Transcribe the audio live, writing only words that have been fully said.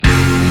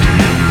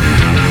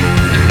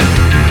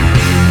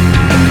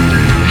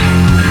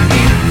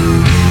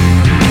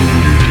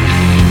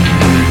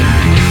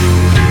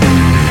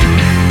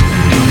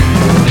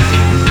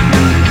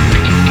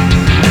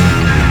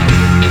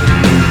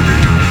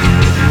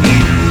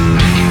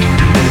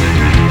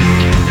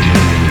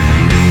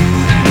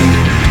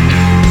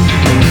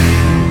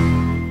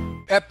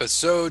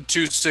episode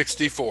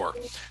 264.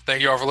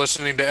 Thank you all for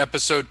listening to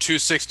episode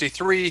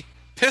 263,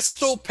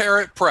 Pistol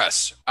Parrot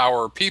Press,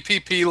 our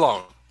PPP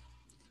loan.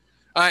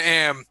 I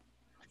am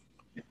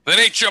the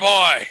Nature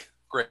Boy,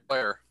 great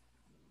player,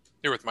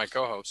 here with my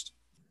co-host,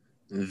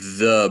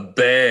 the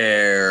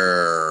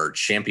Bear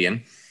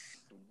Champion,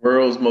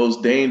 world's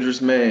most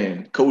dangerous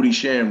man, Cody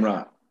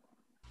Shamrock.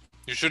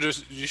 You should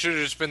have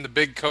just been the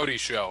Big Cody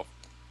Show.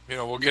 You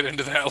know, we'll get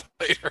into that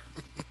later.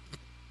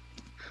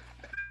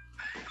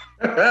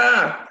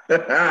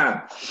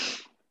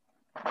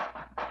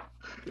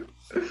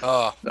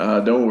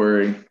 Don't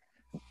worry.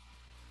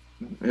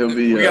 He'll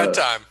be. We got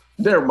time.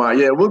 Never mind.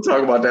 Yeah, we'll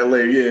talk about that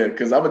later. Yeah,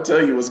 because I'm gonna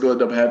tell you what's going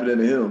to end up happening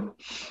to him.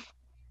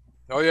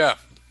 Oh yeah.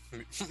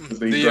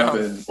 They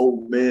dropping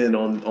old men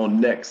on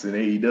necks in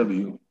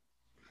AEW.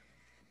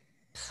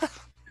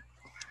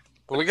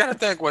 Well, we got to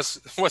thank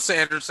Wes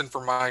Anderson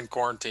for Mind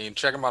Quarantine.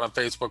 Check him out on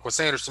Facebook, Wes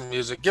Anderson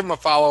Music. Give him a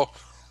follow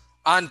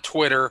on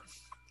Twitter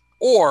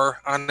or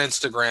on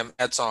Instagram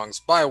at Songs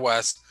by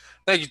Wes.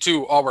 Thank you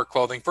to All Work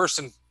Clothing, first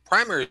and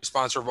primary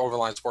sponsor of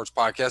Overline Sports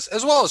Podcast,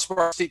 as well as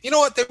Sparty Steve. You know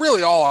what? They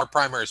really all are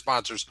primary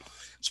sponsors.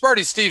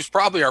 Sparty Steve's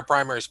probably our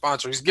primary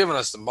sponsor. He's given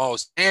us the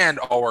most, and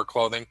All Work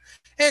Clothing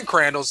and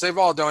Crandall's. They've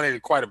all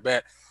donated quite a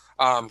bit.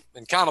 And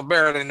Connell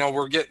Barrett, I know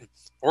we're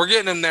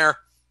getting in there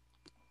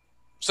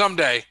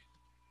someday.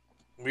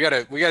 We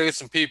gotta get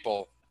some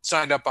people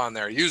signed up on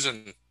there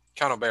using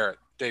Connell Barrett,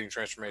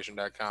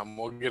 datingtransformation.com.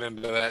 We'll get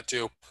into that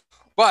too.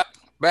 But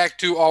back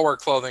to All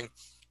Work Clothing.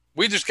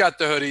 We just got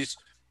the hoodies.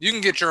 You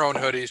can get your own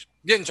hoodies.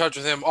 Get in touch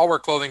with him,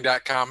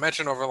 allworkclothing.com.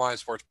 Mention Overline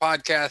Sports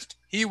Podcast.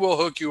 He will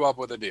hook you up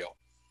with a deal.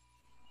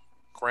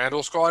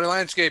 Crandall's Quality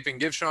Landscaping.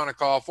 Give Sean a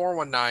call,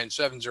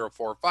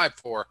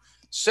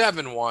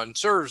 419-704-5471.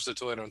 Serves the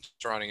Toledo and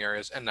surrounding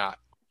areas and not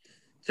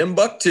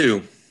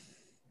Timbuktu.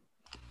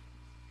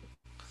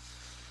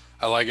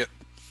 I like it.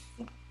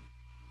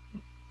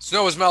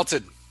 Snow has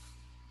melted.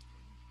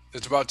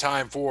 It's about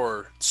time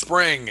for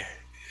spring.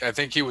 I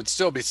think he would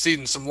still be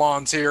seeding some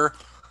lawns here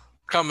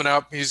coming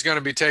up. He's going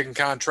to be taking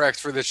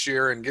contracts for this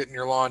year and getting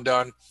your lawn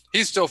done.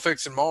 He's still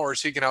fixing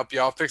mowers. He can help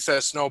you out. Fix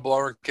that snow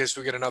blower in case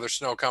we get another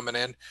snow coming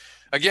in.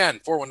 Again,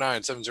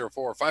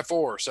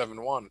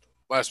 419-704-5471.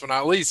 Last but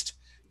not least,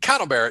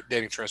 Connell Barrett,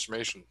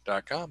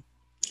 datingtransformation.com.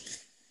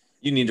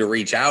 You need to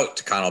reach out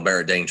to Connell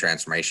Barrett,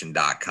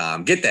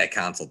 datingtransformation.com. Get that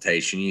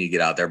consultation. You need to get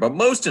out there. But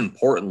most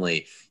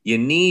importantly, you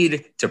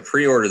need to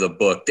pre-order the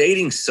book.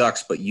 Dating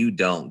Sucks, But You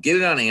Don't. Get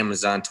it on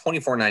Amazon,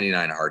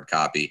 $24.99 hard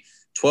copy,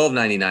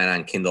 $12.99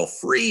 on Kindle,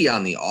 free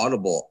on the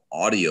Audible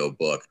audio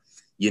book.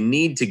 You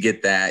need to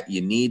get that.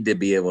 You need to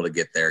be able to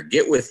get there.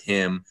 Get with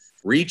him.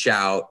 Reach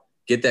out.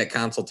 Get that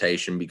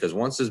consultation, because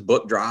once this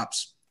book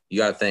drops, you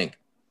got to think,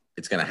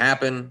 it's going to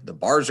happen. The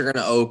bars are going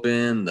to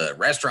open. The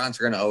restaurants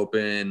are going to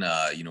open.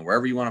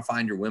 Wherever you want to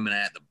find your women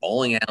at, the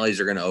bowling alleys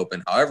are going to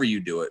open. However you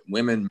do it,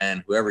 women,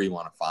 men, whoever you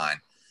want to find,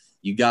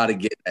 you got to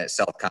get that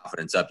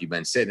self-confidence up. You've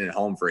been sitting at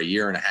home for a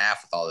year and a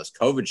half with all this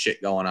COVID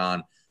shit going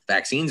on.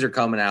 Vaccines are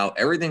coming out.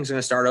 Everything's going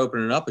to start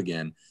opening up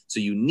again. So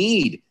you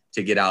need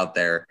to get out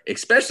there,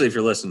 especially if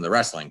you're listening to the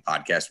wrestling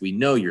podcast. We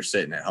know you're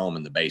sitting at home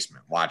in the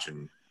basement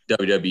watching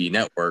WWE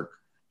Network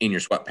in your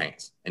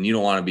sweatpants, and you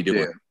don't want to be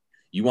doing it.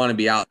 You want to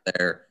be out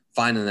there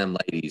finding them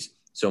ladies.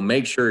 So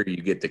make sure you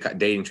get to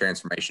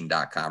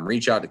datingtransformation.com.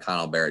 Reach out to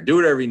Connell Barrett. Do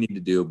whatever you need to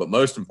do. But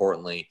most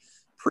importantly,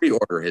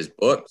 pre-order his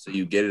book so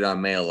you get it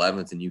on May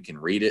 11th and you can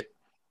read it.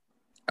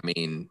 I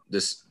mean,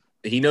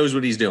 he knows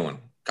what he's doing.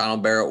 Connell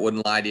Barrett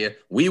wouldn't lie to you.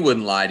 We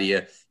wouldn't lie to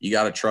you. You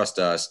got to trust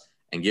us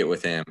and get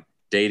with him.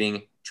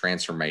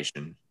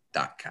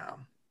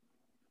 Datingtransformation.com.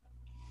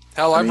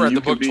 Hell, I've read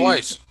the book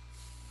twice.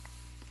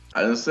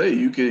 I just say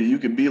you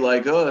could be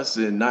like us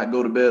and not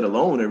go to bed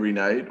alone every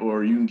night,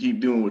 or you can keep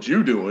doing what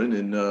you're doing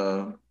and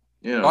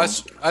I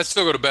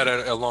still go to bed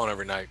alone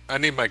every night. I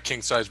need my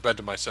king size bed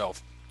to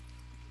myself.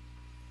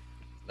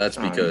 That's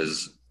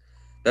because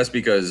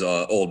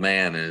old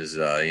man is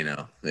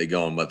they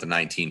going about the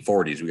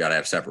 1940s. We got to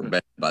have separate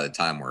beds by the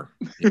time we're.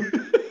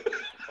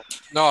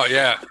 No,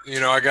 yeah,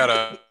 I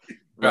gotta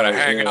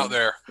hang out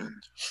there.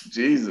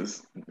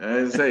 Jesus, I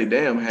didn't say,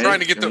 damn. Hank,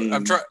 trying to get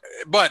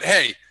but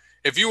hey.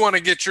 If you want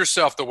to get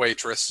yourself the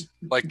waitress,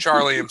 like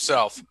Charlie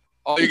himself,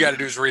 all you got to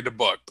do is read the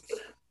book.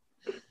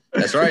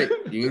 That's right.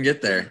 You can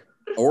get there.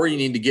 Or you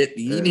need to get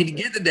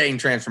the dating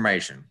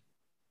transformation.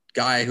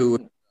 Guy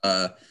who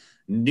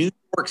New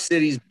York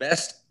City's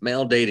best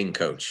male dating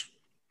coach.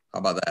 How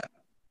about that?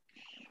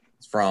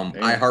 It's from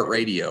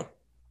iHeartRadio.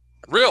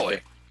 Really?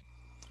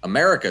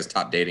 America's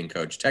top dating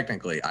coach.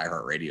 Technically,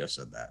 iHeartRadio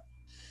said that.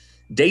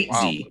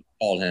 Datesy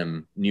called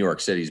him New York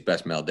City's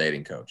best male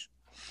dating coach.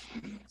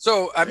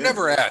 So I've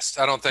never asked,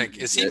 I don't think.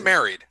 Is he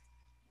married?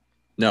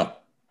 No.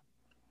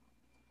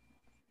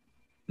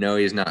 No,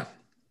 he's not.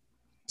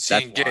 Is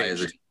he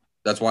engaged?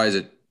 That's why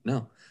he's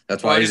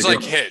he's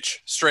like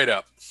Hitch, straight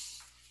up.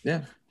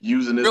 Yeah.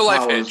 Using his real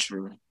life powers Hitch.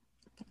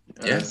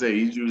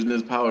 He's using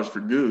his powers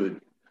for good.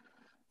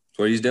 That's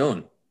what he's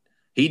doing.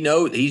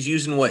 He's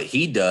using what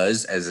he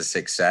does as a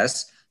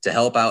success to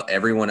help out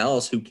everyone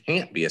else who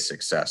can't be a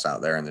success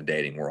out there in the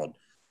dating world,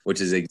 which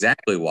is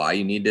exactly why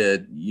you need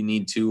to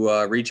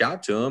reach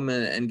out to him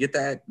and get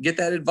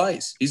that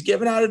advice. He's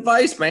giving out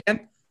advice,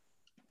 man.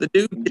 The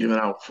dude giving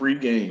out free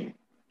game.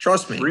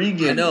 Trust me. Free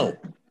game. I know.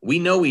 We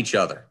know each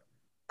other.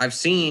 I've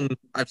seen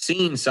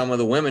some of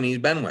the women he's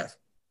been with.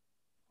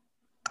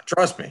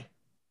 Trust me.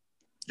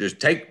 Just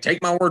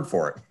take my word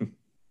for it.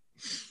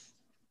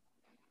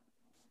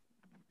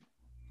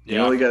 You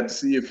only got to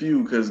see a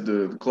few because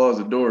the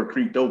closet door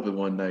creaked open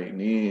one night,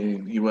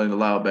 and he wasn't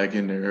allowed back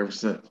in there ever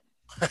since.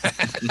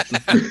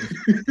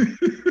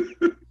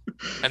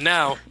 And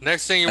now,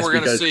 next thing we're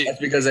going to see.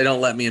 That's because they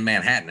don't let me in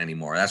Manhattan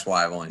anymore. That's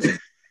why I've only seen.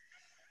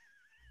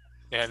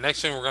 Yeah,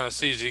 next thing we're going to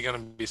see is he going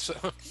to be.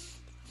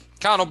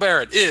 Connell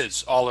Barrett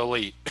is all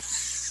elite. No.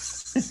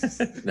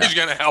 He's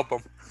going to help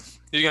him.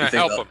 He's going to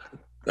help him.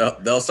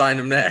 They'll sign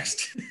him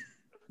next.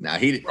 Now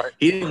he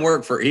didn't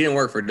work for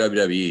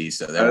WWE,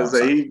 so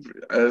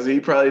he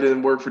probably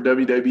didn't work for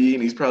WWE,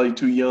 and he's probably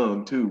too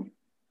young too.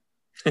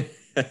 No,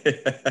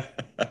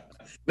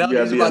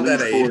 he's about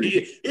that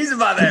age. He's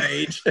about that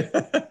age.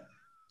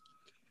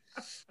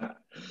 I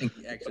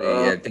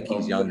think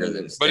he's younger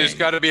than Sting. But he's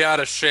got to be out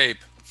of shape.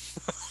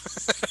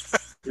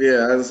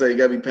 Yeah, I would say he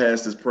got to be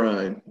past his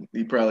prime.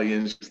 He probably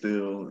in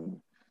still.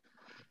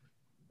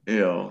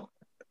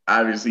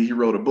 Obviously he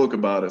wrote a book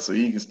about it, so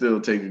he can still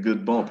take a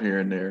good bump here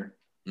and there.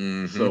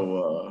 Mm-hmm.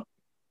 So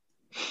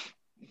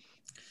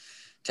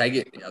take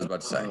it. I was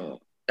about to say,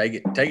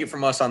 take it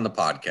from us on the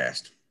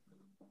podcast.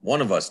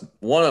 One of us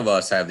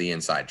have the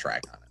inside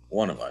track on it.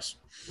 One of us.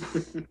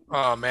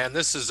 Oh man,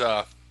 this is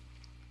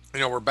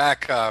we're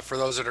back for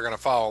those that are going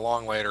to follow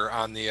along later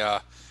on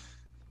the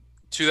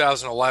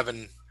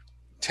 2011,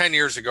 10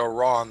 years ago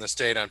Raw on this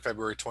date on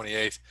February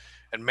 28th.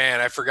 And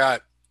man, I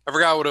forgot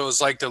what it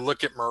was like to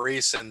look at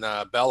Maurice and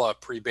Bella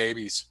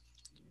pre-babies.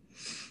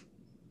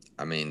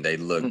 I mean, they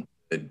look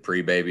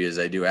pre-baby as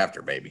they do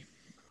after baby.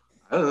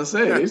 I was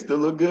gonna say they still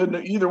look good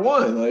in either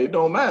one. Like, it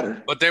don't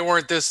matter. But they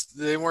weren't this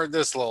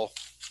little.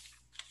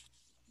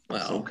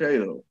 Well, it's okay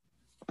though.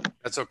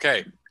 That's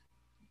okay.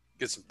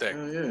 Get some thick.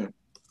 Yeah.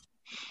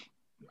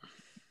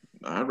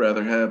 I'd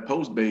rather have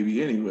post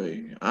baby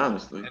anyway,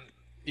 honestly. And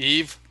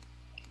Eve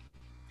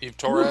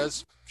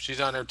Torres, she's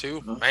on there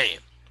too. Man.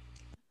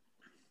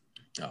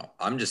 No,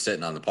 I'm just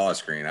sitting on the pause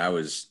screen. I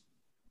was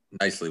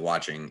nicely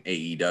watching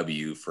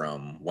AEW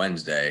from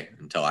Wednesday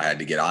until I had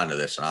to get onto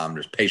this, and I'm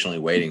just patiently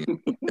waiting to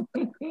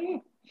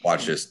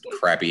watch this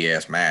crappy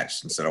ass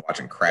match instead of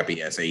watching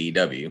crappy ass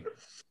AEW.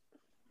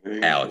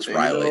 Alex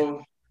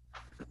Riley.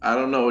 I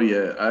don't know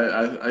yet.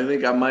 I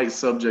think I might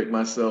subject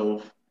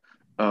myself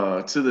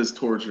to this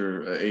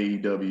torture at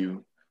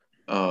AEW.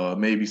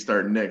 Maybe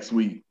starting next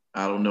week.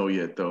 I don't know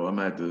yet though. I'm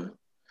going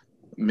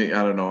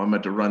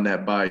to run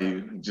that by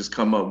you. Just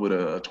come up with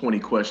a 20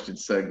 question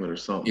segment or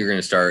something. You're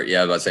gonna start,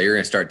 I was about to say you're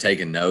gonna start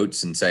taking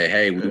notes and say,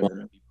 hey, we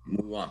want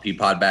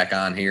Peapod back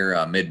on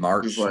here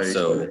mid-March. It's like,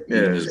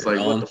 it's like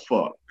what the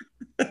fuck?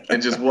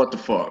 And just what the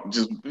fuck?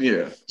 Just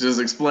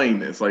explain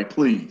this. Like,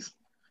 please.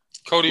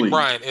 Cody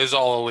Bryant is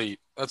all elite.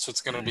 That's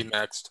what's gonna be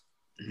next.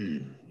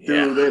 Dude,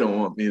 they don't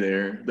want me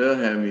there. They'll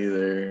have me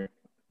there.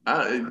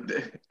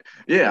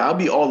 I'll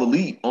be all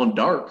elite on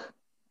Dark.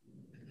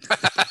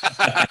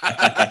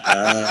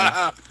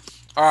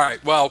 All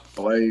right. Well,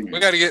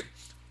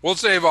 we'll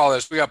save all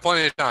this. We got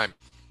plenty of time.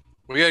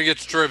 We got to get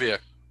to trivia.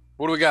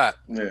 What do we got?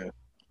 Yeah.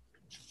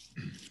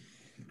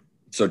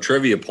 So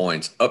trivia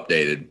points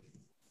updated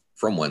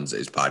from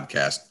Wednesday's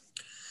podcast.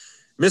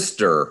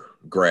 Mr.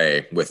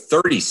 Gray with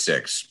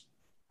 36.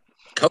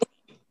 Cody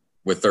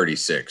with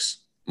 36.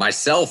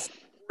 Myself,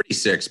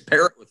 46.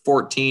 Parrot with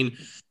 14.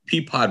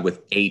 Peapod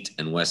with 8.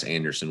 And Wes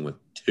Anderson with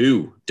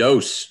 2.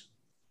 Dos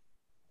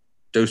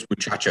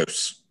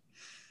muchachos.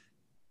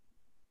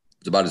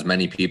 It's about as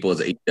many people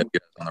as AEW has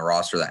on the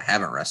roster that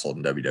haven't wrestled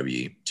in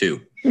WWE.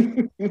 2.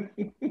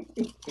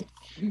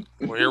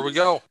 Well, here we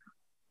go.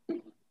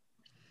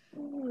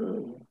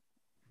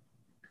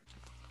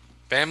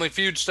 Family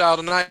Feud style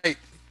tonight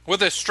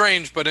with a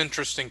strange but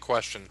interesting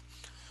question.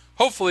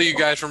 Hopefully you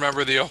guys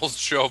remember the old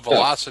show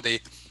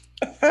Velocity.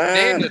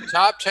 Name the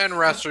top 10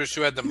 wrestlers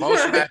who had the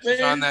most matches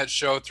on that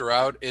show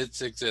throughout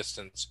its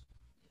existence.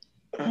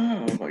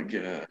 Oh my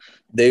god,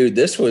 dude!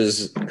 That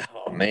was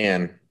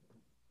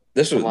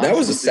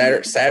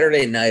a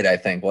Saturday night, I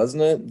think,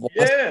 wasn't it?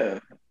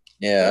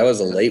 Yeah, that was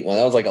a late one.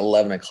 That was like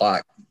 11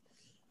 o'clock.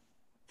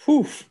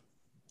 Whew.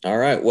 All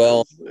right,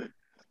 well,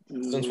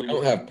 since we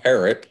don't have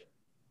Parrot,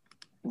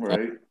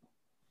 right?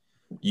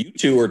 You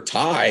two are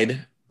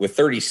tied with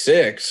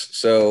 36,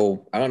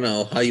 so I don't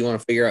know how you want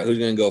to figure out who's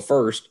going to go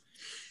first,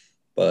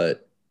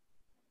 but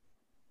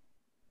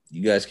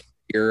you guys can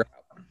figure out.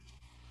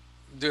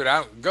 Dude,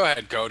 go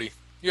ahead, Cody.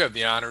 You have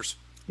the honors.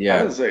 Yeah,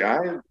 I would say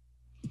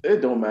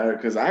it don't matter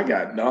because I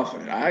got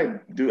nothing. I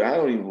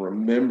don't even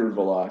remember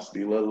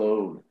Velocity, let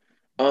alone.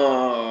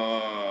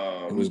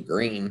 It was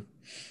green.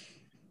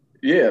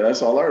 Yeah,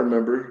 that's all I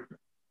remember.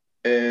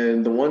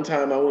 And the one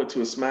time I went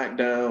to a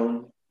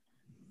SmackDown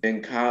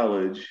in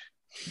college,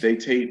 they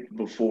taped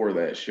before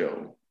that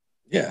show.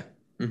 Yeah.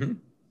 Mm-hmm.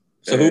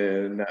 So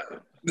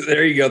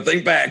there you go.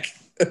 Think back.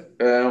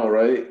 All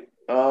right.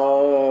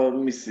 Let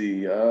me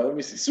see.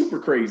 Super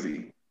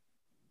crazy.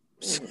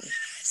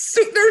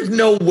 There's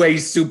no way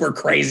Super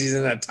Crazy's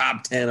in the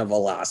top 10 of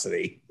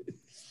Velocity.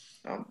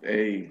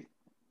 Hey,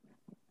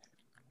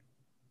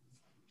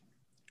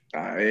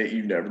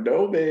 you never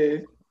know,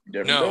 man. You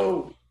never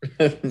know.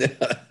 All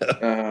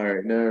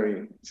right,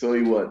 no. So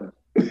he wasn't.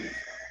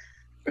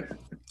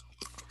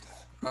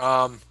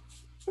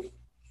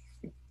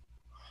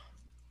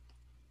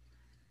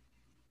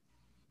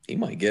 He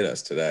might get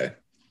us today.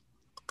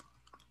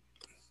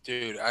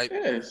 Dude,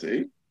 Yeah,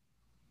 see?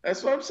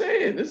 That's what I'm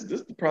saying. This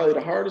is probably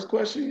the hardest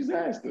question he's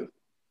asked us.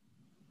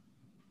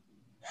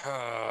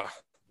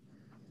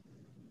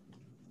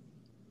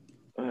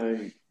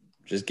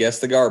 Just guess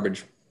the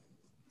garbage.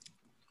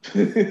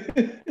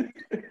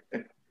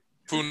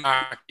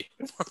 Funaki.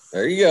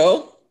 There you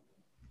go.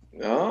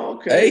 Oh,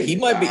 okay. Hey, he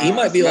might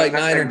be like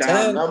 9 or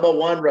 10. Number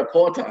one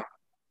reporter.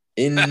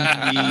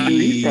 Indeed.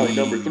 Dude, he's probably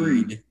number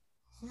 3.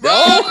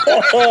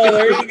 Oh,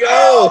 there you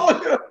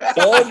go.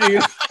 Told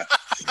you.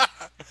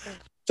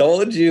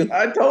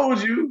 I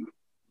told you.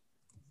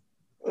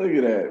 Look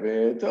at that,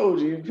 man. I told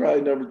you. He's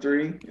probably number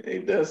 3.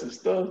 Ain't that some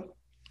stuff?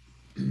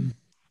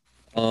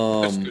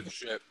 That's good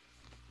shit.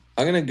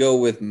 I'm gonna go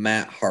with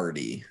Matt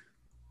Hardy.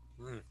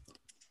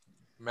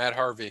 Matt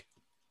Harvey.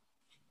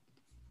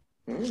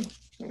 That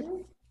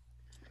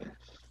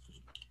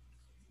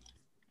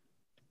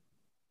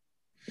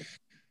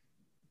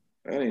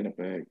ain't a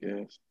bad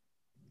guess.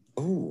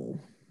 Oh,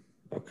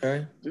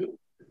 okay. Dude,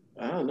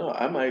 I don't know.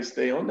 I might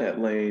stay on that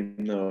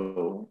lane,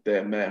 though,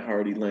 that Matt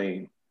Hardy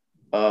lane.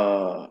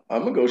 I'm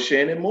gonna go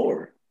Shannon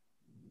Moore.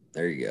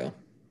 There you go.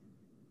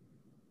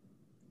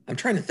 I'm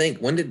trying to think.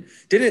 When did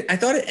it? I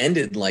thought it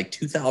ended like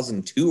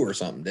 2002 or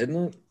something,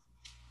 didn't it?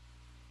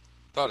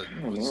 Thought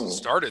it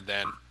started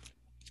then.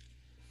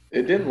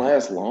 It didn't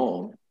last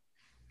long.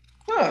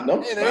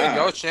 Number 5. There you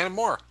go, Shannon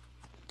Moore.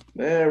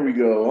 There we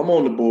go. I'm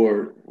on the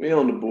board. We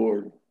on the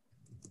board.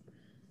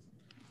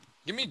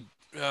 Give me.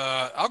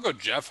 I'll go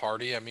Jeff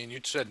Hardy. I mean,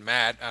 you said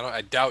Matt.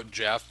 I doubt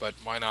Jeff, but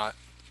why not?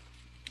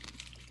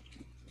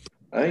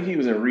 I think he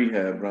was in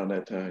rehab around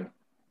that time.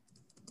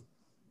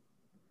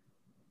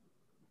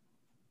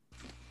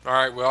 All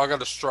right, we all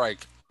got a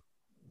strike.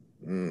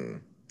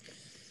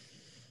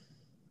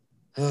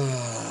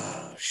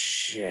 Oh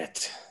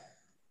shit.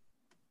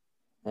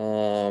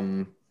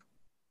 Oh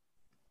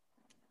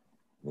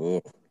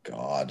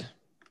God.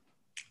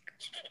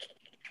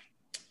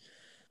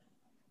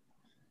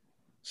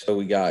 So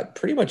we got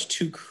pretty much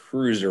 2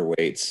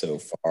 cruiserweights so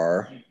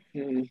far.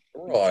 A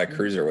lot of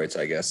cruiserweights,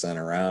 I guess, sent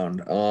around.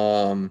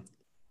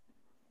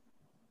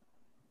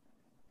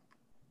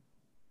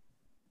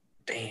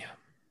 Damn.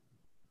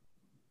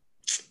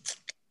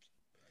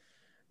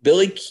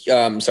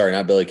 Sorry,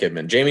 not Billy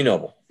Kidman. Jamie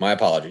Noble. My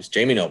apologies.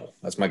 Jamie Noble.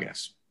 That's my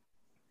guess.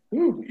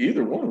 Ooh,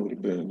 either one would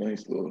have been a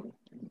nice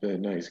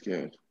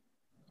guess.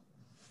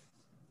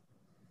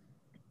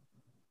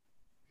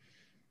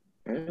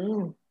 I don't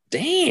know.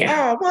 Damn.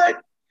 Oh,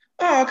 what?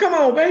 Oh, come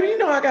on, baby. You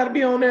know I got to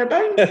be on there,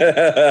 baby.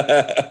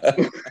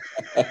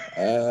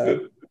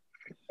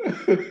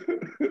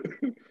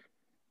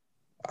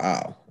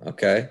 Wow.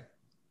 Okay.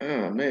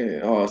 Oh, man.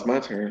 Oh, it's my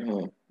turn,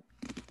 huh?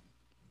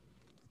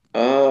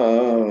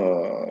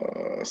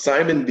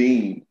 Simon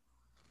Dean.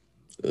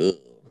 Ugh.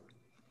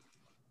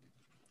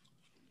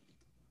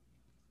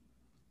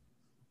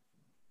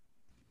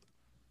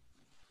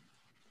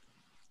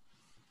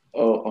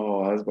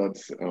 Oh, I was about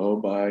to say, oh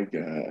my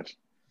gosh.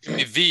 Give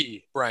me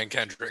the Brian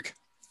Kendrick.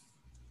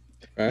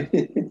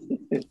 Okay.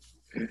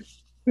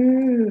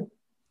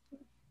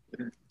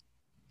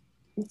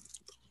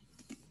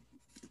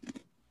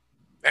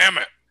 Damn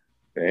it.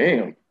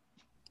 Damn.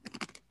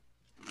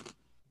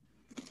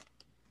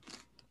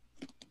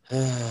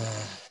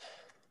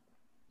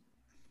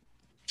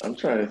 I'm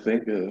trying to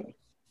think of.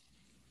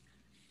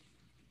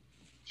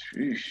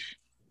 Sheesh.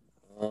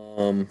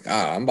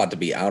 I'm about to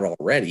be out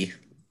already.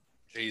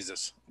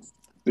 Jesus.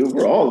 Dude,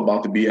 we're all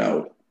about to be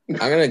out. I'm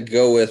gonna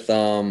go with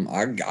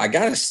I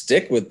gotta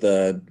stick with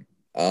the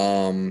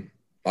I'll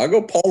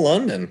go Paul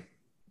London.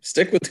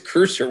 Stick with the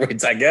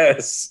cruiserweights, I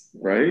guess.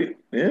 Right?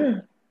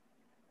 Yeah.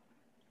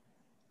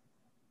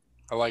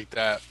 I like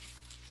that.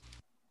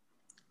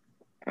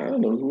 I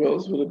don't know who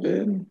else would have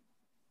been.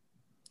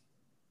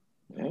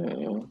 I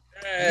don't know.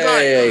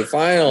 Hey,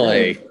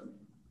 finally.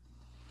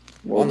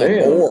 Well, on the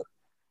damn. board.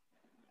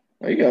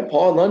 You got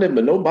Paul London,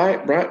 but no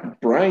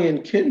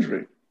Brian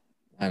Kendrick.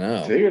 I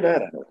know. Figure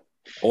that out.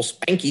 Old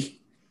Spanky.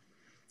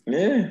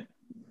 Yeah.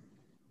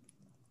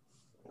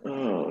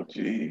 Oh,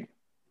 gee.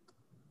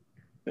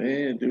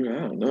 Man, dude, I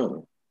don't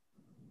know.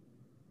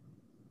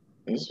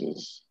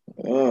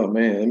 Oh,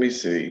 man, let me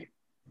see.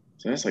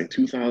 So that's like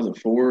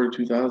 2004,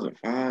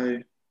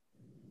 2005.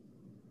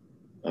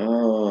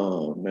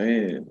 Oh,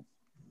 man.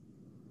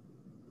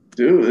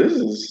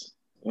 Dude,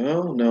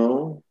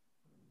 no.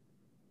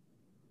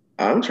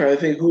 I'm trying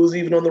to think who's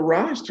even on the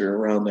roster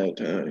around that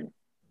time.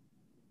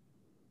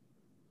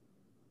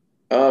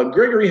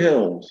 Gregory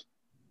Helms.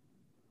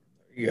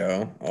 you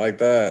go. I like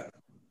that.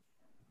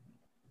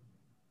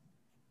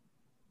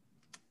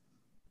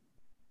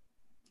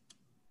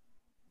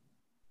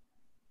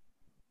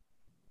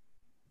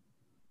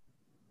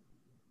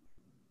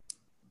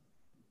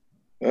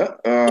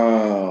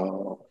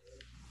 Oh.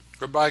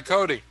 Goodbye,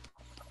 Cody.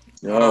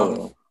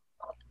 Oh.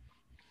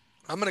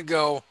 I'm gonna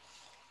go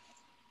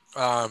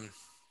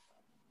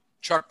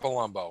Chuck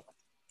Palumbo.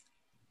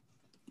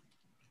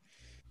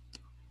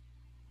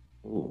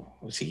 Ooh,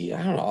 was he?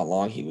 I don't know how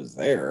long he was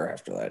there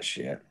after that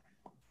shit.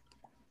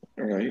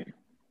 All right.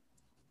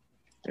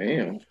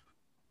 Damn.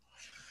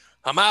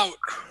 I'm out.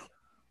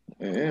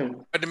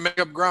 Damn. I had to make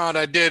up ground.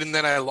 I did, and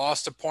then I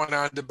lost a point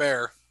on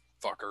DeBear.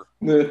 Fucker.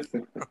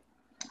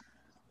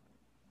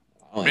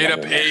 Made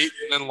up 8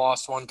 and then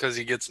lost one because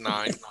he gets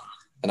 9.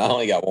 And I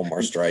only got one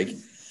more strike.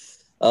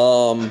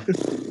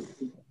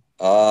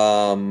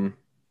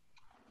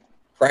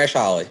 Crash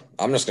Holly.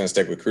 I'm just gonna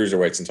stick with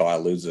cruiserweights until I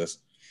lose this.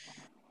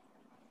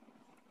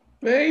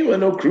 Man, he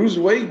wasn't no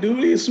cruiserweight,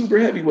 dude. He's super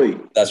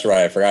heavyweight. That's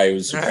right. I forgot he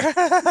was super.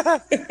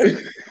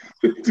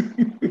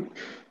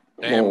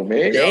 Come on,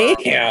 man.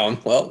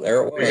 Damn. Well,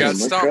 there it was. We got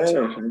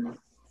stumped.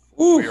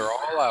 We are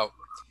all out.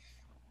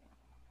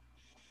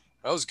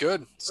 That was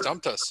good.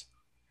 Stumped us.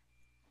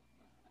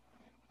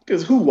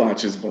 Because who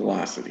watches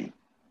Velocity?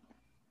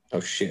 Oh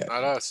shit.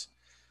 Not us.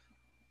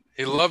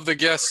 He loved the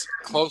guest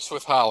Close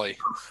with Holly.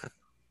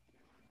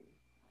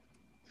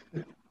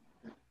 Who,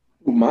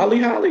 Molly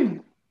Holly?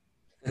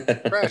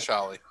 Crash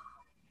Holly.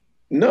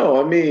 No,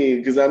 I mean,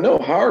 because I know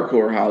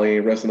hardcore Holly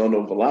ain't wrestling on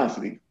no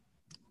Velocity.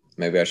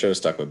 Maybe I should have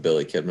stuck with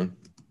Billy Kidman.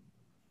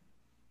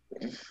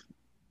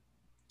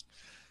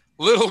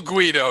 Little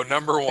Guido,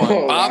 number 1.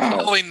 Oh, Bob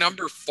wow. Holly,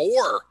 number 4.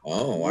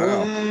 Oh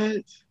wow.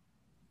 What?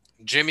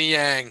 Jimmy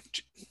Yang,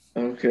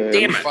 Okay.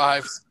 Damn it.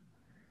 5.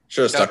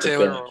 Should have stuck Got with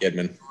Taylor. Billy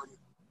Kidman.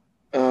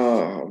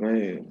 Oh,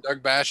 man.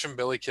 Doug Basham,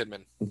 Billy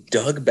Kidman.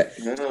 Doug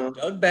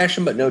No.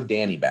 Basham, but no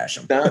Danny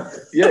Basham. Not,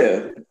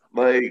 yeah.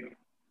 Like,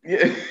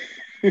 yeah.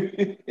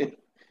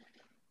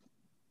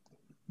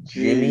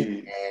 Jimmy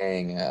Gee,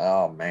 Yang.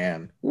 Oh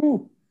man.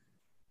 Woo.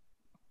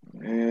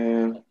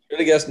 man. Should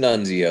have guessed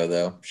Nunzio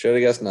though. Should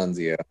have guessed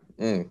Nunzio.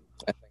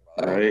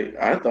 Right.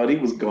 I thought he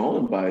was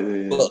gone by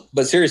then.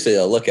 But seriously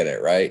though, look at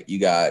it, right? You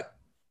got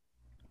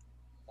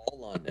Paul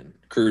London,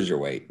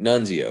 cruiserweight,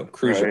 Nunzio,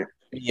 cruiserweight, Right.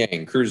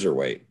 Yang,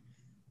 cruiserweight,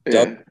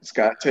 Yeah.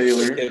 Scott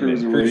Taylor, Kidman,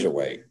 cruiserweight.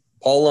 cruiserweight,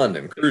 Paul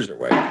London,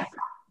 cruiserweight.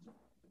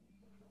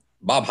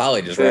 Bob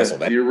Holly just Yeah,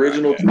 wrestled the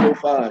original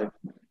 205.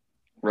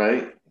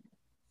 Right.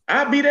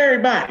 I beat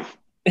everybody.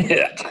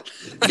 Yeah,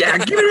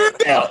 give it a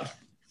belt.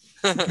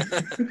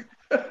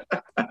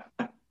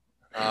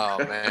 Oh,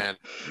 man.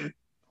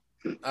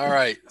 All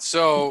right.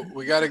 So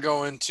we got to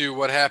go into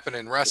what happened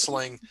in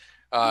wrestling.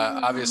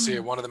 Obviously,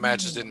 one of the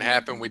matches didn't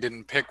happen. We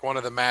didn't pick one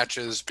of the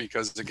matches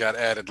because it got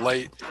added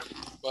late.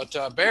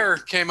 But Bear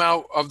came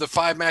out of the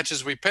 5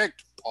 matches we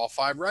picked, all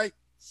 5 right.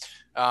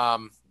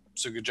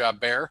 So good job,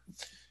 Bear.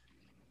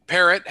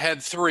 Parrot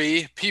had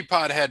 3.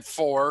 Peapod had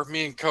 4.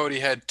 Me and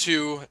Cody had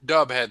 2.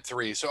 Dub had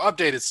 3. So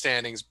updated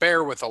standings,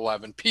 Bear with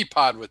 11.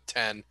 Peapod with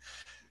 10.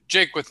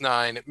 Jake with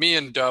 9. Me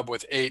and Dub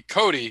with 8.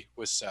 Cody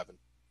with 7.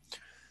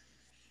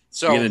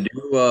 So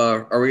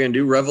are we gonna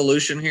do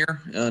Revolution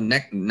here?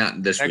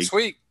 Not this next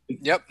week.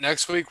 Yep,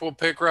 next week we'll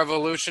pick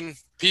Revolution.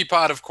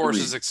 Peapod, of course,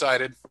 is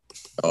excited.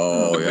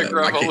 Oh to yeah. pick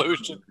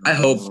Revolution. I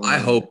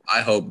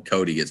hope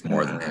Cody gets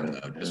more than him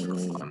though, just for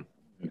fun.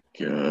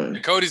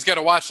 God. Cody's got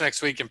to watch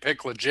next week and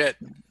pick legit.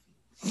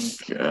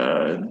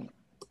 God.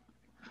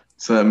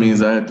 So that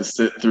means I had to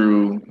sit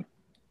through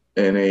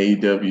an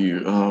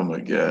AEW. Oh my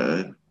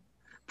God.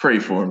 Pray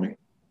for me.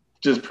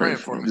 Just pray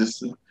for me.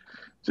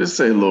 Just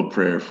say a little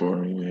prayer for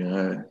me,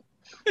 man.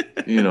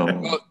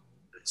 Well,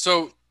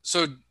 so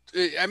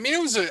I mean,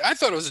 I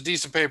thought it was a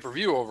decent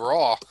pay-per-view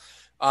overall.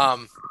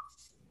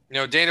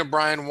 Daniel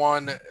Bryan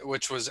won,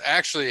 which was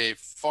actually a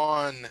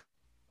fun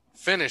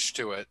finish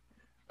to it.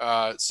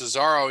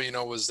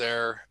 Cesaro, was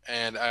there,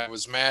 and I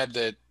was mad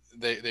that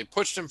they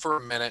pushed him for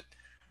a minute,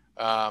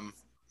 and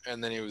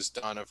then he was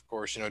done. Of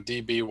course,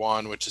 DB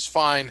won, which is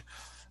fine.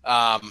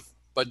 But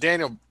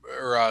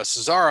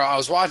Cesaro, I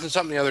was watching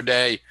something the other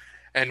day,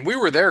 and we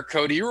were there,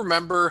 Cody. You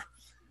remember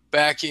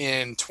back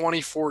in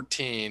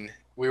 2014,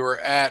 we were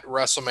at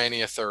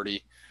WrestleMania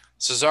 30.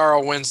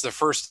 Cesaro wins the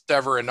first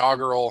ever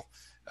inaugural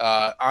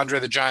Andre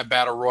the Giant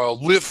Battle Royal,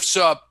 lifts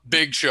up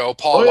Big Show,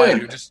 Paul White,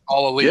 who just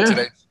all elite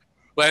today.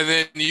 And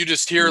then you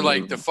just hear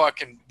like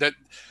that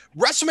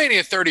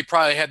WrestleMania 30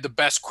 probably had the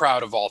best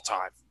crowd of all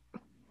time.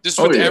 Just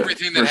with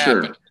everything that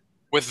happened. Sure.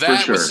 With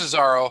that, with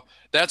Cesaro,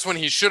 that's when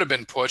he should have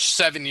been pushed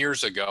 7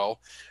 years ago,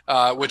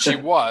 which he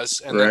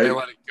was, and then they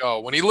let it go.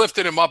 When he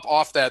lifted him up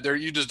off that,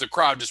 the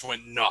crowd just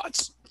went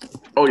nuts.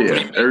 Oh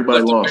yeah,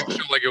 everybody lost it.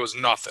 Like it was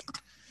nothing.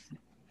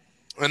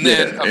 And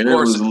then, of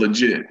course, it was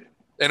legit.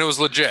 And it was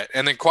legit.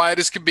 And then quiet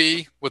as could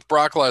be with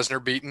Brock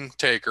Lesnar beating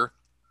Taker.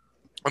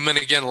 And then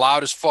again,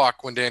 loud as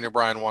fuck when Daniel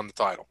Bryan won the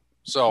title.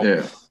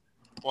 So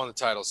won the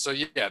title. So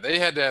yeah, they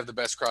had to have the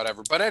best crowd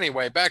ever. But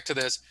anyway, back to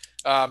this.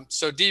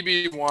 So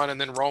DB won, and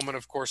then Roman,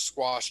 of course,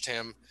 squashed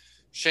him.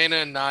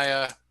 Shayna and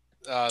Nia,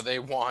 they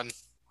won.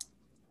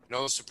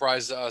 No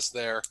surprise to us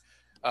there.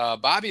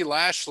 Bobby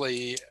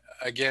Lashley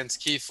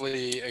against Keith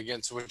Lee,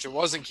 against which it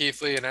wasn't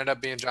Keith Lee, it ended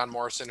up being John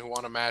Morrison, who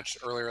won a match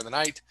earlier in the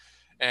night,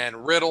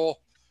 and Riddle.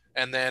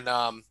 And then,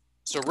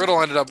 so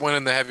Riddle ended up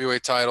winning the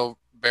heavyweight title.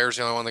 Bear's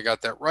the only one that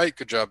got that right.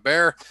 Good job,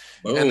 Bear.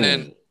 Boom. And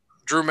then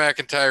Drew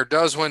McIntyre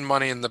does win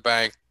Money in the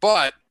Bank,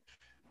 but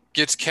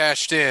gets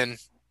cashed in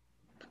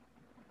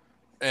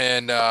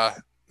and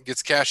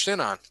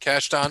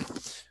cashed on.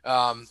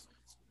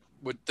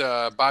 With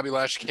Bobby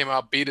Lashley came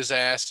out, beat his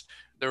ass.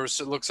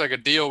 It looks like a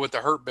deal with the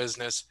Hurt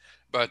Business,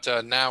 but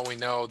now we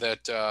know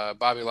that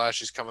Bobby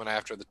Lashley's coming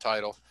after the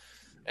title.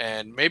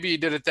 And maybe he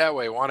did it that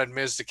way, wanted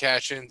Miz to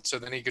cash in so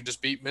then he could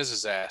just beat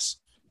Miz's ass.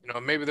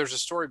 Maybe there's a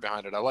story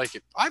behind it. I like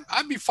it.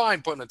 I'd be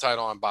fine putting the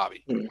title on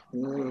Bobby.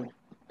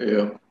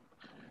 Yeah.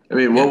 I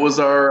mean, what was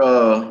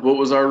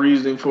our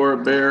reasoning for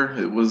it, Bear?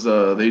 It was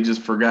they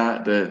just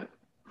forgot that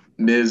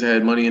Miz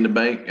had Money in the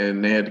Bank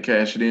and they had to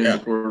cash it in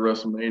before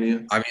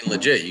WrestleMania. I mean,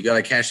 legit, you got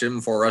to cash it in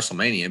before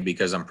WrestleMania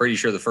because I'm pretty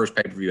sure the first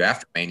pay-per-view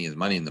after Mania is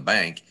Money in the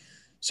Bank.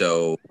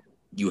 So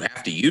you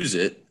have to use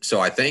it.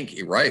 So I think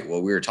you're right.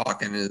 What we were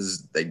talking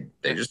is they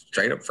just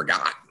straight up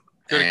forgot.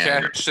 Could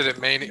have cashed it at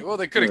Mania. Well,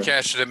 they could have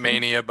cashed it at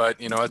Mania, but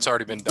it's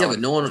already been done. Yeah, but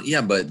no one.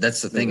 Yeah, but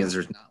that's the thing is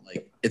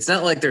it's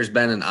not like there's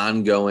been an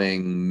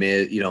ongoing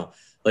Miz.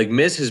 Like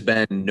Miz has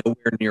been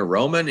nowhere near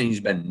Roman and he's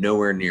been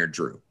nowhere near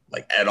Drew,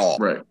 like at all,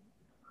 right?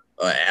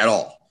 At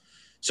all.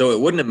 So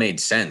it wouldn't have made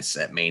sense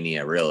at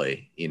Mania,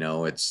 really.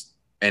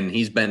 And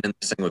he's been in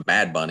this thing with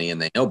Bad Bunny,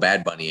 and they know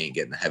Bad Bunny ain't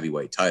getting the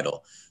heavyweight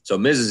title. So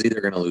Miz is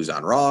either going to lose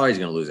on Raw, he's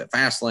going to lose at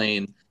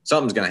Fastlane.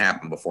 Something's going to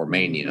happen before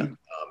Mania.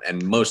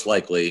 And most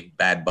likely,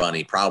 Bad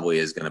Bunny probably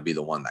is going to be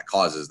the one that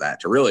causes that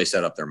to really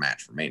set up their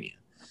match for Mania.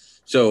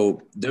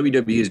 So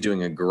WWE is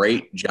doing a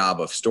great job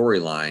of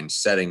storyline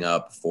setting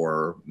up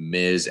for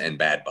Miz and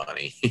Bad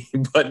Bunny,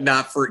 but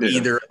not for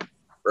either,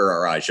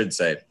 or I should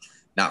say,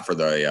 not for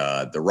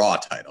the Raw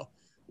title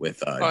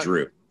with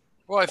Drew.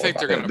 Well, I think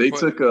they're going to. They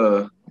took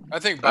a. I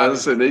think I would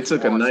say they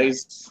took a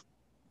nice.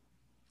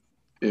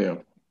 Yeah,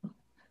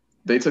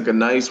 they took a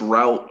nice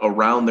route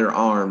around their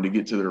arm to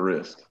get to their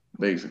wrist,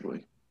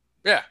 basically.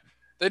 Yeah,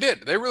 they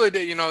did. They really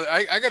did.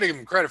 I got to give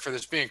them credit for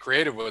this being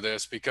creative with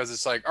this because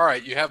it's like, all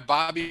right, you have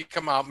Bobby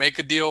come out, make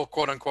a deal,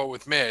 quote unquote,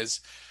 with Miz.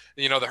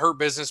 The Hurt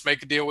Business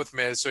make a deal with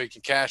Miz so he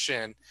can cash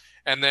in.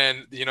 And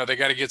then, they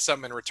got to get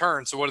something in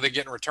return. So what do they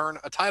get in return?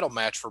 A title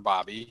match for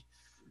Bobby.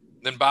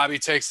 Then Bobby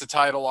takes the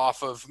title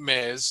off of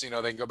Miz. They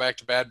can go back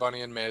to Bad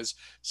Bunny and Miz,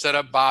 set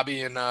up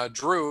Bobby and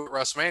Drew at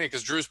WrestleMania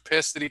because Drew's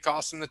pissed that he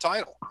cost him the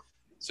title.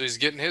 So he's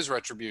getting his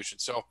retribution.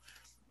 So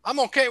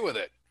I'm okay with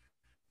it.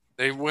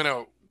 They went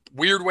a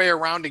weird way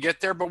around to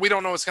get there, but we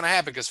don't know what's going to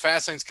happen because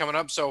Fastlane's coming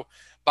up. So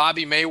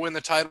Bobby may win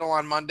the title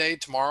on Monday,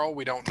 tomorrow.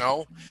 We don't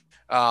know.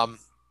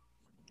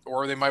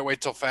 Or they might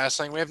wait till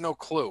Fastlane. We have no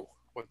clue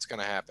what's going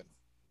to happen.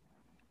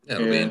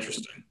 It'll be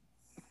interesting.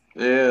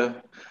 Yeah,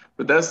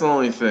 but that's the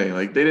only thing.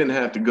 Like, they didn't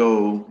have to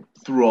go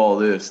through all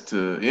this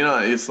to,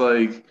 it's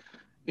like,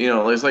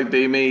 it's like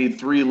they made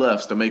 3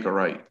 lefts to make a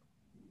right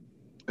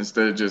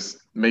instead of just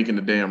making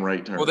the damn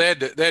right turn. Well, they had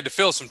to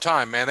fill some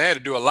time, man. They had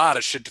to do a lot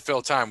of shit to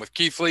fill time with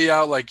Keith Lee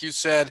out, like you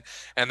said,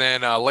 and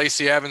then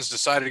Lacey Evans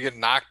decided to get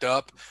knocked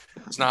up.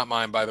 It's not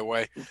mine, by the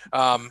way.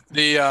 And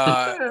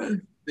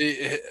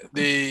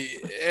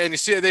you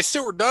see, they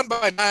still were done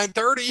by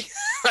 9:30.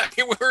 I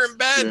mean, we were in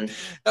bed.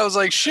 Yeah. I was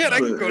like, shit, I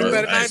can go to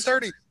bed at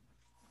 9:30.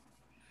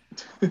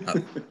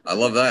 I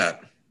love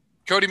that.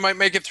 Cody might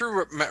make it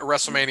through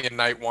WrestleMania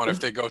night 1 if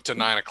they go to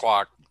 9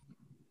 o'clock.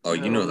 Oh,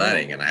 that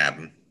ain't gonna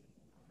happen.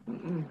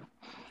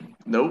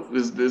 Nope,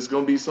 there's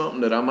gonna be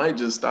something that I might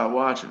just stop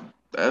watching.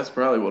 That's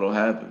probably what'll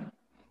happen.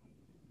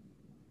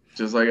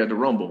 Just like at the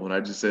Rumble when I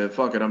just said,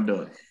 "Fuck it, I'm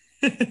done."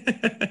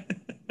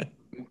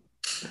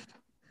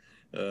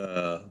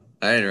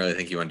 I didn't really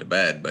think he went to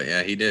bed, but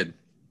yeah, he did.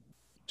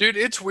 Dude,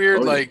 it's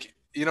weird.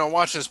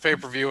 Watching this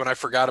pay-per-view, and I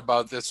forgot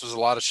about this. Was a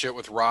lot of shit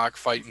with Rock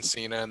fighting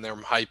Cena and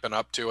them hyping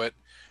up to it.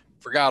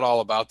 Forgot all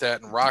about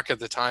that. And Rock at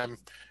the time,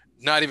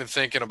 not even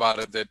thinking about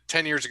it, that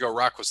 10 years ago,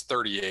 Rock was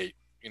 38.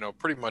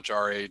 Pretty much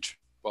our age.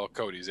 Well,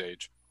 Cody's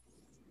age.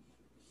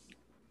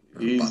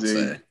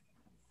 Easy.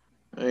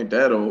 I ain't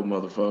that old,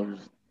 motherfuckers.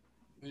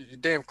 You're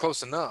damn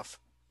close enough.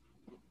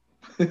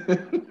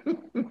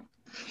 You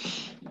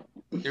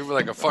were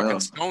like a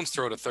fucking stone's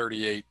throw to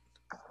 38.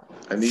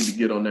 I need to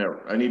get on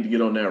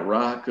that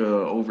Rock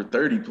over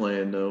 30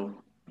 plan though.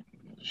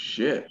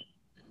 Shit.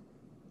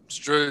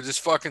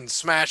 Just fucking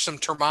smash some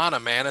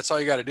Termana, man. That's all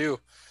you got to do.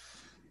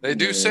 They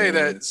do say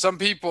that some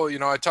people,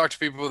 I talk to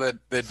people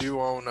that do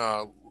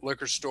own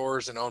liquor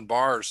stores and own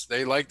bars.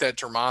 They like that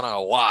Termana a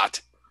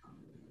lot.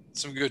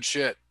 It's some good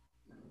shit.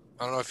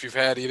 I don't know if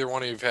either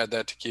one of you've had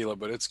that tequila,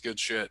 but it's good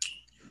shit.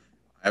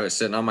 I have it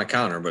sitting on my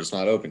counter, but it's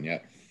not open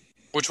yet.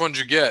 Which one did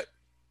you get?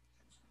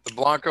 The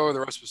Blanco or the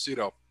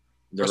Resposito?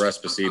 The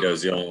Resposito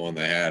is the only one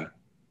they had.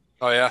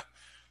 Oh, yeah.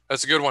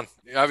 That's a good one.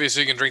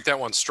 Obviously, you can drink that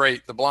one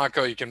straight. The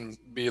Blanco, you can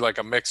be like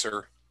a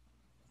mixer.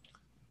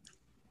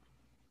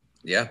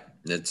 Yeah,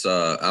 it's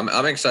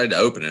I'm excited to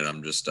open it.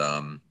 I'm just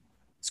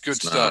It's good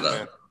it's stuff, not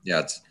man. yeah,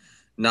 it's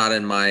not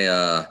in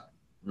my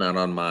not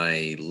on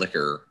my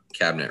liquor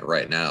cabinet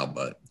right now,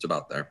 but it's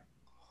about there.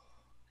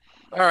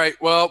 All right,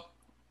 well,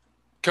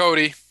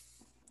 Cody,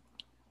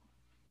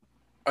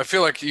 I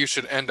feel like you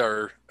should end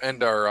our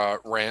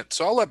rant.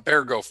 So I'll let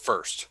Bear go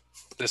first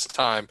this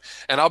time,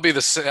 and I'll be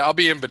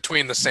in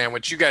between the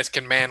sandwich. You guys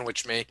can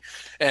manwich me,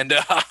 and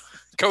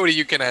Cody,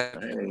 you can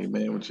end. Hey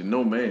man, with your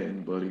no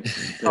man, buddy.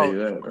 I'll tell Oh, you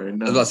that right I was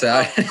now. about to say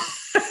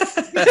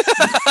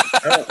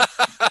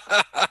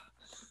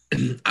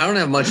I don't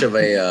have much of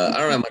a I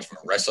don't have much of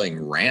a wrestling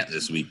rant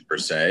this week per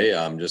se.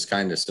 Just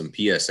kind of some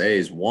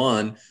PSAs.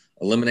 One,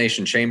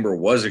 Elimination Chamber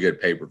was a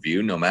good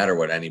pay-per-view, no matter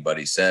what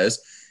anybody says.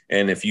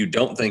 And if you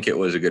don't think it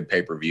was a good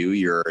pay-per-view,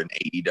 you're an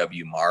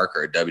AEW mark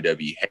or a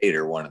WWE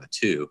hater, one of the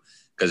two,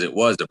 because it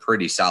was a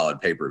pretty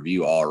solid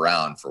pay-per-view all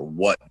around for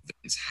what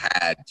Vince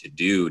had to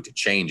do to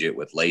change it,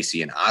 with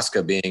Lacey and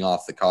Asuka being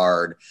off the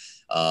card,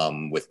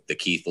 with the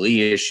Keith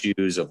Lee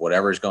issues of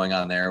whatever's going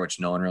on there, which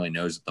no one really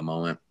knows at the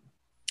moment.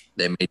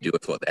 They may do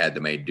with what they had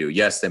to may do.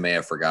 Yes, they may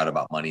have forgot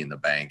about Money in the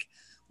Bank.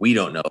 We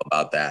don't know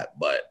about that,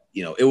 but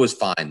it was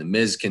fine. The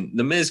Miz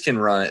can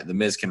run it. The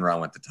Miz can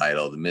run with the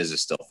title. The Miz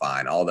is still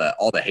fine. All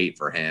the hate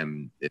for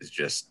him is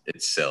just,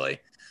 it's silly.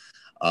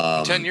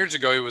 10 years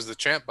ago, he was the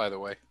champ, by the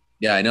way.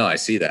 Yeah, I know. I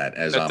see that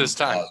as At this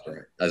time.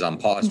 I'm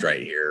paused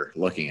right here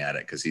looking at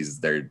it, because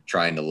they're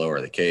trying to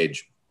lower the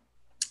cage.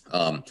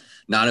 Not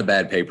a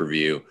bad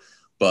pay-per-view,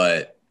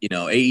 but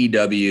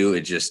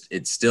AEW,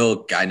 it's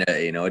still kind of,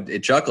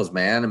 it chuckles,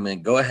 man. I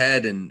mean, go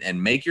ahead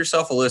and make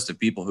yourself a list of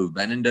people who've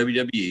been in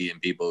WWE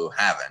and people who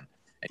haven't,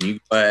 and you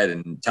go ahead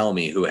and tell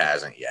me who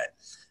hasn't yet,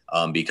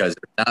 because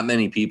there's not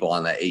many people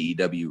on the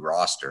AEW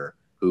roster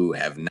who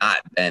have not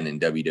been in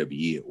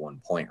WWE at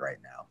one point right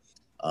now.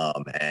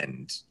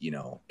 And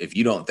if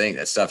you don't think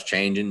that stuff's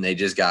changing, they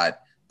just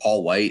got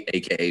Paul White,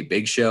 aka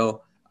Big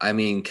Show. I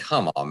mean,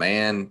 come on,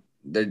 man.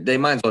 They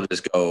might as well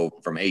just go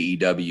from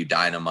AEW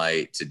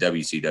Dynamite to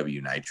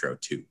WCW Nitro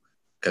too,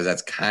 because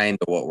that's kind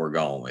of what we're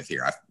going with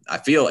here. I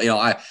feel,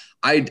 I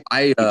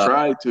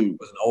tried to.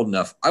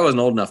 I wasn't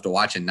old enough to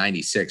watch in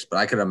 '96, but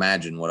I could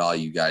imagine what all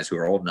you guys who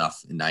are old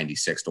enough in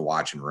 '96 to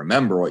watch and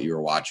remember what you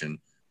were watching,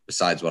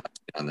 besides what I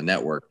see on the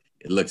network,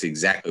 it looks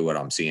exactly what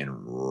I'm seeing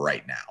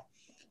right now.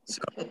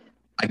 So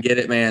I get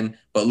it, man.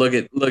 But look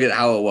at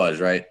how it was,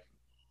 right?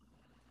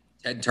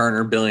 Ted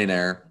Turner,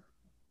 billionaire,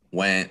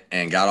 went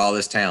and got all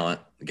this talent.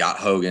 Got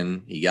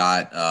Hogan, he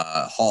got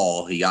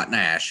Hall, he got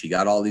Nash, he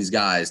got all these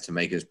guys to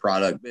make his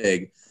product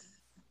big.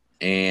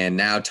 And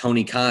now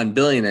Tony Khan,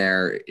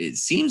 billionaire, it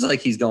seems like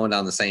he's going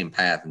down the same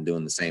path and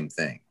doing the same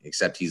thing,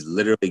 except he's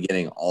literally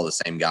getting all the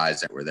same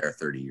guys that were there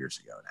 30 years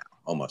ago now,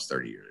 almost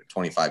 30 years,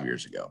 25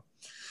 years ago.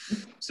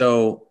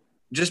 So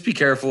just be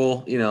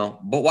careful,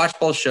 but watch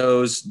both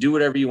shows, do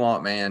whatever you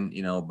want, man,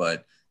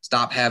 but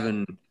stop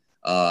having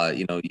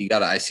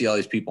I see all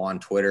these people on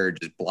Twitter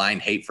just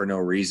blind hate for no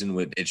reason.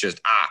 It's just,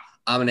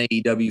 I'm an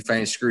AEW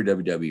fan, screw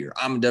WWE, or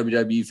I'm a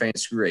WWE fan,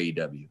 screw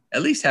AEW.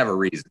 At least have a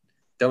reason.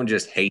 Don't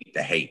just hate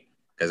the hate,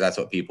 because that's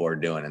what people are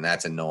doing, and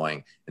that's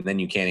annoying. And then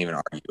you can't even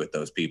argue with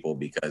those people,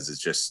 because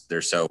it's just,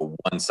 they're so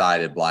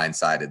one-sided,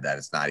 blindsided, that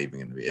it's not even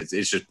going to be,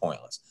 it's just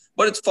pointless.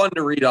 But it's fun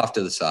to read off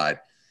to the side.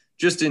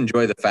 Just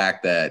enjoy the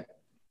fact that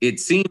it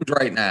seems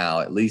right now,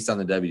 at least on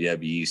the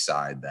WWE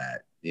side,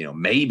 that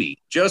maybe,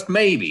 just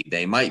maybe,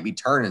 they might be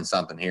turning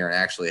something here and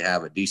actually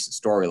have a decent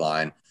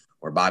storyline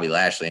where Bobby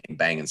Lashley ain't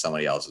banging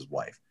somebody else's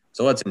wife.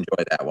 So let's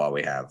enjoy that while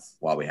we have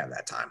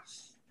that time.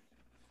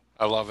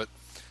 I love it.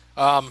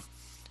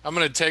 I'm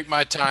going to take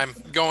my time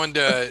going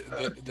to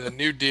the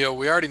new deal.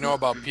 We already know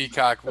about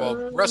Peacock. Well,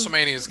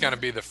 WrestleMania is going to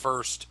be the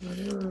first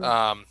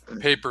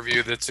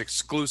pay-per-view that's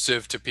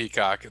exclusive to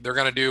Peacock. They're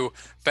going to do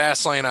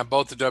Fastlane on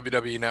both the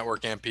WWE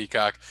Network and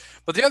Peacock.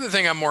 But the other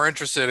thing I'm more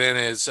interested in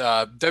is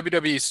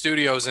WWE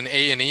Studios and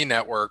A&E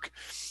Network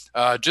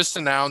just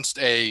announced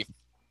a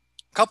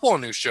couple of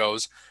new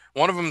shows.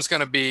 One of them is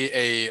going to be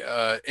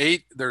they're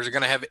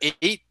going to have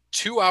 8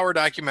 2-hour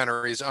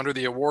documentaries under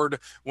the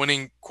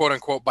award-winning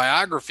quote-unquote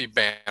biography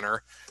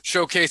banner,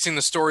 showcasing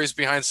the stories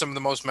behind some of the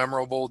most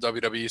memorable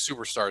WWE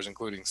superstars,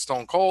 including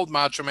Stone Cold,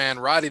 Macho Man,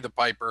 Roddy the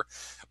Piper,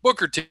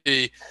 Booker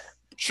T,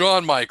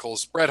 Shawn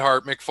Michaels, Bret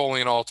Hart, Mick Foley,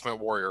 and Ultimate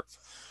Warrior.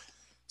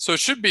 So it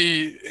should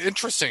be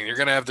interesting. You're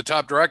going to have the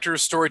top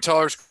directors,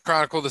 storytellers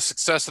chronicle the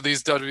success of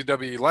these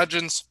WWE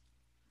legends.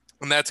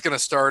 And that's going to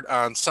start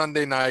on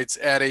Sunday nights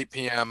at 8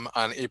 p.m.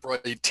 on April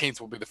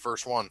 18th will be the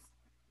first one.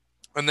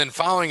 And then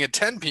following at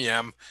 10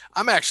 p.m.,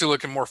 I'm actually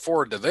looking more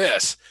forward to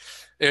this.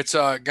 It's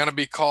going to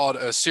be called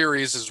a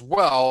series as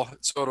well.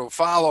 So it'll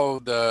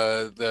follow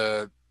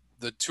the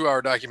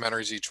 2-hour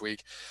documentaries each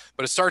week.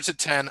 But it starts at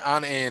 10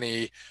 on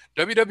A&E,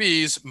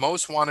 WWE's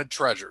Most Wanted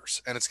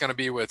Treasures. And it's going to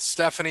be with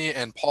Stephanie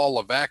and Paul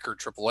Levesque, or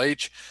Triple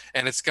H.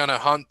 And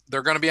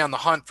they're going to be on the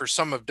hunt for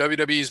some of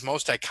WWE's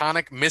most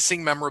iconic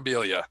missing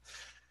memorabilia.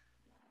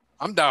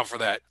 I'm down for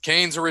that.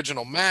 Kane's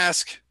original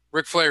mask,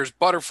 Ric Flair's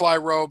butterfly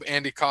robe,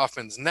 Andy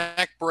Kaufman's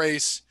neck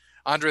brace,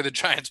 Andre the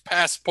Giant's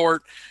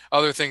passport,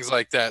 other things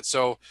like that.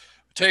 So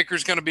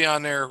Taker's going to be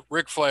on there,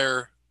 Ric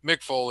Flair,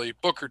 Mick Foley,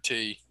 Booker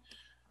T.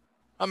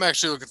 I'm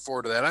actually looking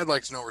forward to that. I'd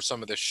like to know where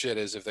some of this shit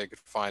is if they could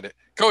find it.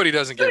 Cody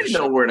doesn't give a shit. They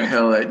know where the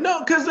hell that. No,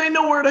 because they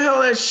know where the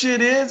hell that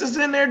shit is. It's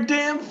in their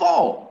damn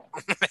vault.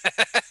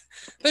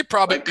 They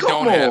probably Like,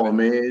 don't come have on, it.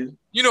 man.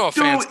 You know, a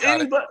fan's got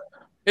it. Anybody,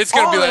 It's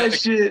gonna all be that like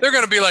shit. they're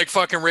gonna be like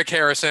fucking Rick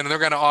Harrison, and they're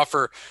gonna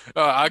offer,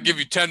 "I'll give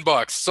you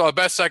 $10. So the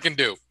best I can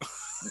do."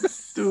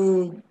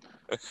 Dude,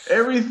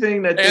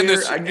 everything that And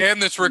they're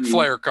this Ric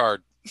Flair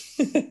card.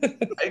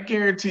 I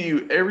guarantee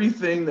you,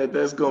 everything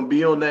that's going to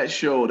be on that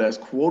show that's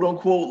quote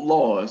unquote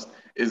lost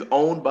is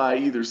owned by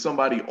either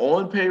somebody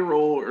on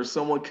payroll or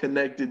someone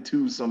connected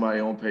to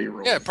somebody on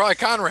payroll. Yeah, probably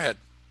Conrad.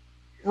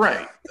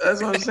 Right.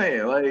 That's what I'm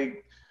saying.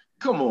 Like,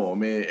 come on,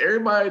 man.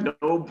 Everybody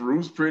know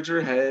Bruce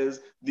Pritchard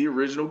has the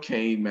original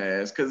Kane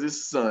mask because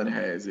his son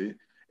has it.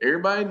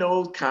 Everybody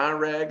knows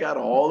Conrad got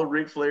all the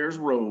Ric Flair's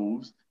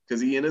robes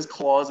because he in his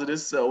closet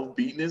himself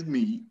beating his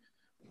meat.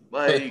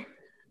 Like,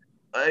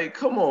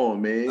 come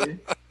on, man.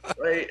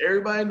 Like,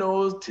 everybody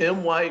knows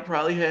Tim White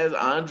probably has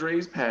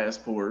Andre's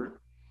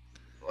passport.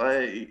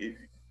 Like,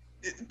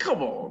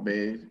 come on,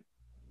 man.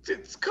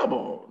 Come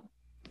on.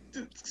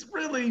 It's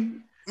really.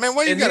 Man,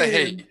 what you gotta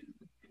hate?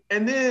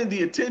 And then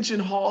the attention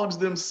hogs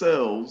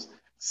themselves,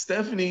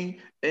 Stephanie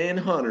and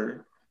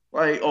Hunter,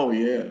 like, oh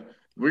yeah,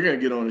 we're gonna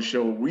get on the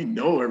show. We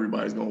know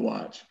everybody's gonna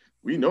watch.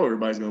 We know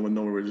everybody's gonna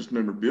know where this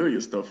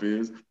memorabilia stuff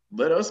is.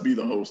 Let us be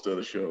the host of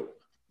the show.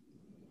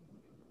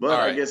 But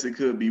I guess it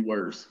could be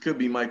worse. Could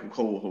be Michael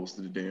Cole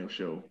hosting the damn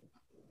show.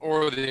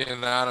 Or the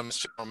anonymous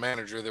general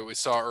manager that we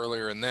saw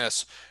earlier in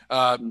this.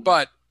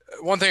 But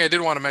one thing I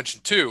did want to mention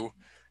too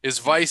is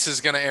Vice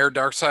is going to air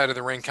Dark Side of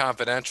the Ring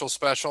Confidential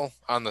special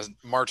on the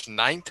March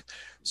 9th.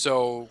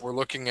 So we're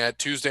looking at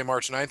Tuesday,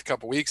 March 9th, a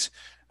couple weeks.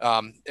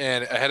 And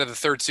ahead of the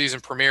third season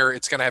premiere,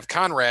 it's going to have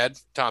Conrad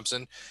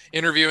Thompson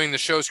interviewing the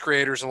show's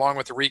creators along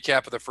with a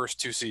recap of the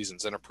first 2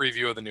 seasons and a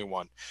preview of the new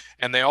one.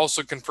 And they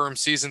also confirmed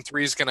season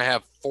 3 is going to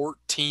have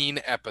 14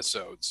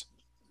 episodes.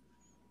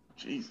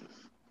 Jesus.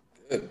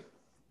 Good.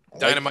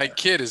 Dynamite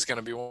Kid is going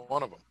to be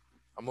one of them.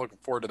 I'm looking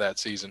forward to that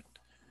season.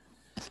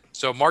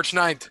 So March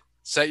 9th,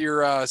 set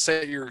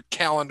your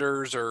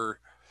calendars or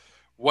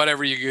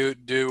whatever you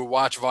do.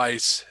 Watch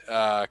Vice,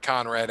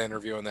 Conrad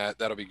interviewing that.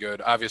 That'll be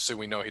good. Obviously,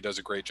 we know he does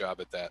a great job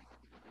at that.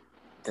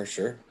 For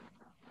sure.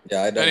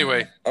 Yeah. I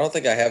don't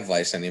think I have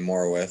Vice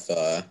anymore with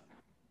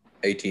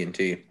AT&T.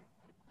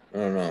 I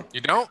don't know.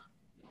 You don't?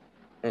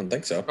 I don't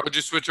think so. Oh, would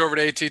you switch over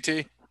to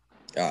ATT?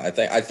 Yeah,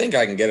 I think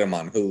I can get him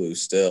on Hulu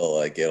still.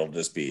 Like, it'll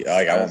just be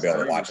like I won't be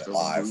able to watch it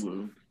live.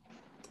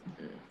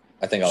 Yeah.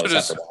 I think I'll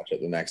just have to watch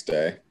it the next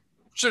day.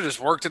 Should have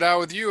just worked it out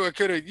with you. You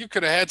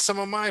could have had some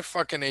of my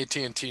fucking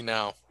AT&T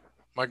now.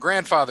 My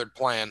grandfathered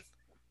plan.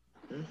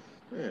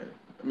 Yeah.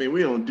 I mean,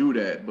 we don't do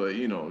that, but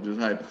just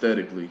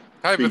hypothetically.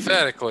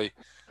 Hypothetically.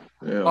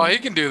 Yeah. Oh, he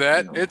can do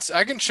that.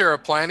 I can share a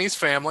plan. He's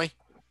family.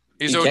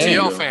 He's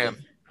OTL fam.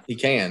 He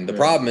can. The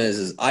problem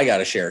is I got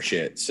to share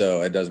shit,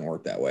 so it doesn't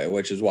work that way,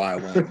 which is why I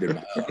want to do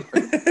my own.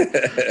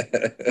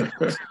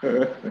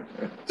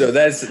 So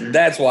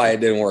that's why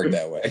it didn't work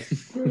that way.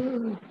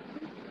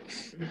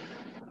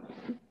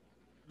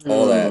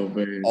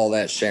 all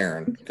that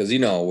sharing, because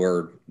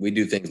we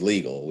do things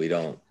legal. We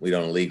don't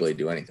illegally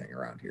do anything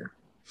around here.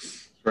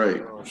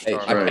 Right. Hey,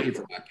 I pay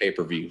for my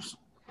pay-per-views.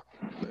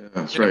 Yeah,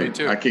 that's right.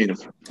 I can't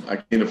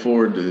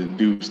afford to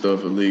do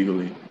stuff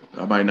illegally.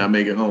 I might not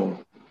make it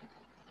home.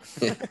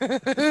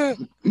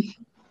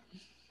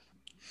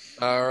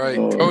 All right,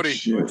 Cody,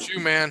 what's you,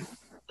 man?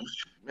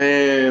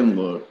 Man,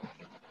 look,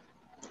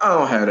 I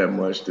don't have that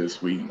much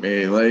this week,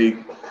 man.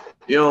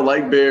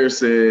 Like Bear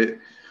said,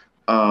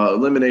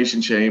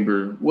 Elimination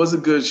Chamber was a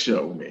good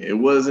show, man. It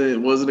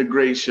wasn't a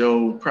great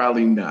show,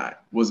 probably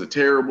not. Was it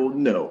terrible?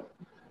 No.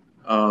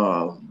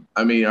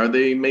 I mean, are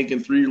they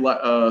making three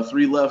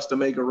lefts to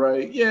make a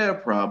right? Yeah,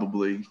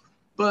 probably.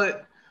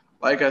 But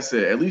like I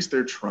said, at least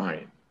they're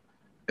trying.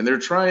 And they're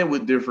trying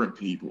with different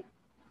people,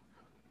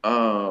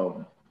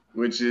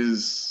 which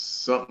is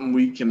something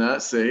we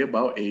cannot say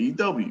about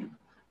AEW.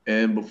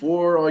 And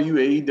before all you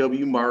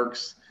AEW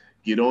marks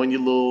get on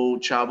your little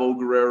Chavo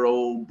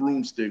Guerrero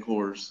broomstick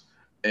horse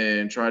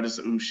and try to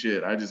say, oh,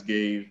 shit, I just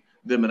gave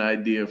them an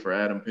idea for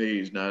Adam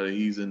Page now that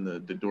he's in the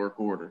Dork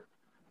Order.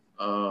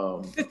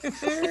 Before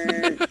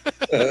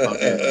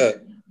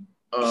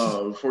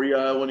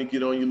y'all want to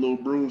get on your little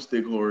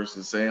broomstick horse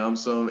and say I'm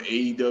some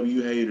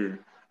AEW hater,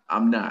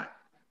 I'm not.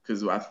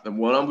 Because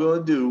what I'm going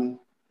to do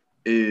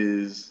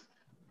is,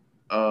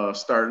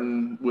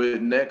 starting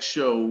with next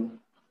show,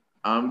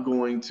 I'm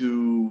going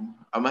to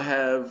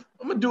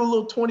do a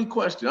little 20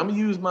 questions. I'm going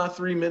to use my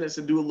 3 minutes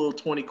and do a little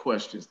 20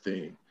 questions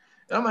thing.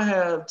 And I'm going to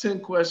have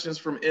 10 questions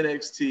from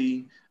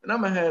NXT, and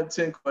I'm going to have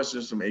 10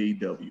 questions from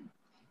AEW.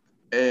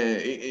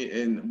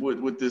 And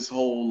with this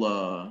whole,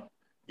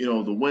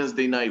 the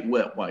Wednesday night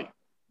wet wipe,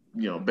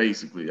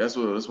 basically, that's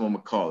what I'm going to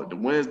call it, the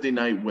Wednesday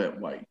night wet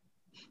wipe.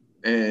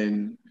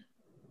 And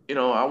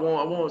I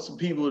want some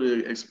people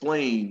to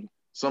explain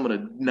some of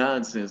the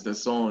nonsense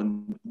that's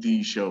on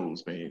these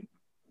shows, man.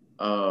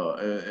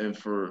 And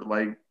for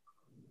like,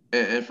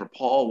 and for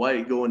Paul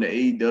White going to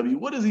AEW,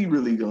 what is he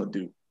really gonna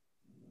do?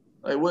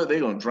 Like, what, they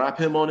gonna drop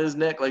him on his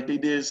neck like they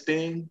did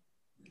Sting?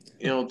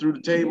 Through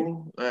the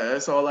table.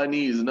 That's all I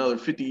need is another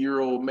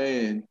 50-year-old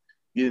man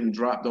getting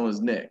dropped on his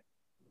neck,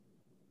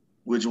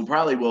 which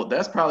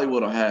that's probably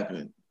what'll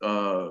happen.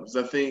 'Cause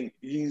I think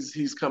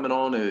he's coming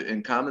on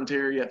in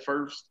commentary at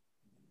first,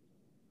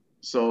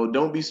 so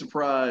don't be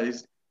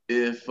surprised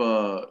if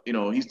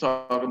he's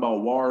talking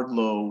about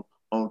Wardlow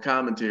on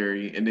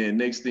commentary, and then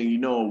next thing you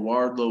know,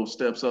 Wardlow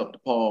steps up to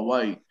Paul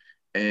White,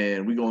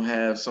 and we're gonna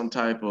have some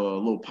type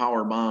of little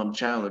power bomb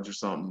challenge or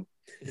something,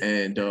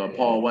 and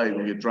Paul White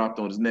will get dropped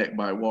on his neck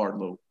by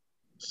Wardlow.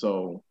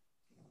 So,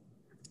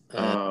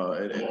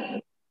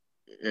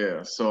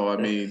 yeah. So I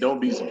mean, don't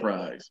be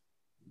surprised.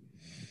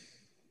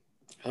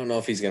 I don't know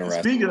if he's gonna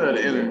wrestle. Speaking of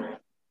the internet,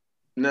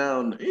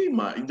 now he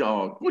might.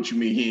 Dog, what you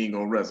mean he ain't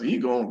gonna wrestle? He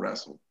gonna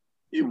wrestle.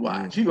 You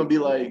watch. He gonna be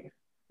like,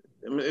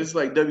 I mean, it's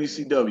like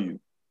WCW.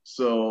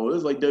 So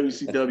it's like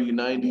WCW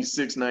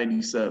 96,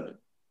 97.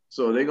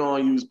 So they're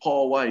gonna use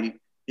Paul White.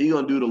 He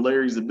gonna do the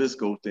Larry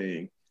Zbyszko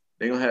thing.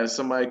 They're gonna have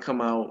somebody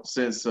come out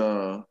since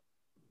I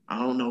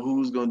don't know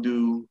who's gonna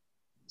do,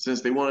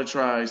 since they want to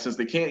try, since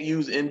they can't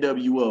use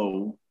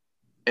NWO,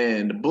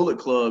 and the Bullet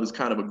Club is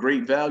kind of a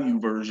great value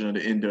version of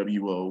the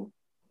NWO.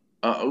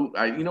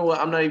 You know what?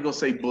 I'm not even gonna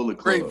say Bullet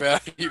Club. Great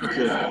value.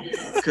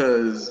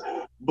 Because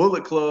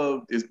Bullet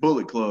Club is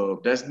Bullet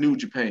Club. That's New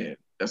Japan.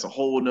 That's a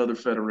whole nother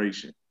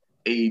federation.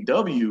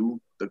 AEW,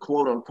 the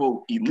quote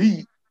unquote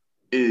elite,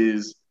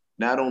 is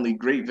not only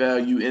great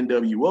value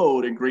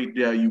NWO, they're great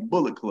value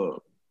Bullet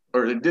Club,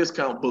 or the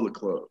discount Bullet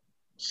Club.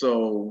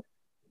 So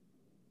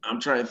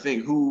I'm trying to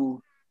think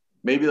who,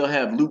 maybe they'll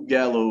have Luke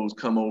Gallows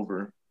come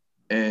over,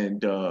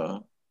 and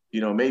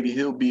maybe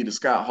he'll be the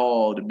Scott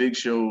Hall, the Big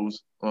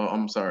Show's,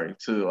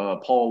 to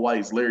Paul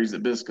White's Larry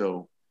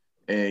Zbyszko,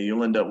 and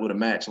you'll end up with a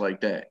match like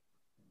that.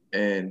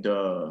 And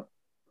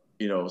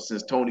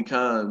since Tony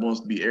Khan wants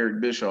to be Eric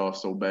Bischoff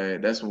so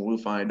bad, that's when we'll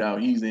find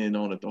out he's in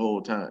on it the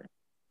whole time.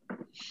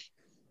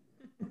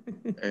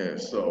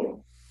 And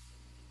so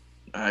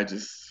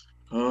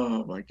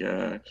oh my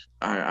gosh,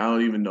 I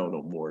don't even know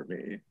no more,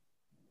 man.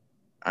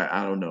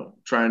 I don't know.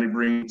 Trying to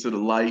bring it to the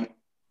light,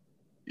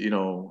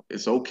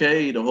 it's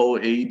okay to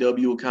hold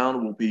AEW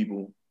accountable,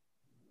 people.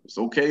 It's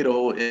okay to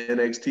hold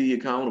NXT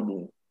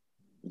accountable.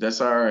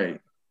 That's all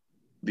right.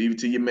 Leave it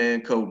to your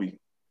man Kobe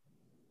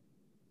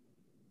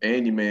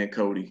and your man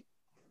Cody.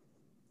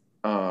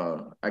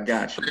 I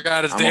got you.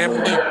 Got his damn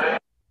lip.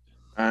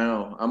 I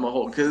know. I'm a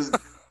whole because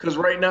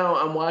right now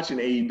I'm watching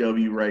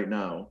AEW right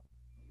now,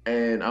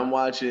 and I'm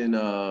watching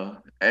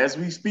as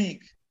we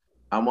speak.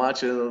 I'm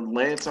watching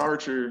Lance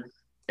Archer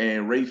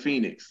and Ray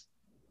Phoenix,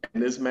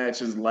 and this match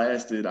has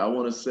lasted, I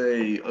want to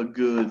say, a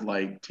good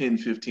like 10,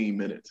 15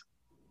 minutes.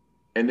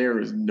 And there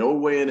is no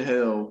way in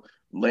hell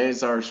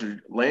Lance Archer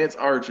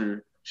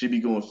should be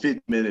going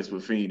 50 minutes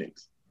with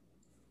Phoenix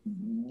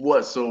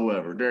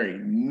whatsoever. There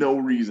ain't no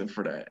reason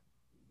for that.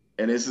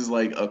 And this is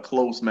like a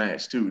close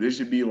match too. This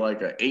should be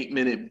like an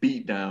 8-minute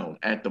beatdown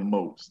at the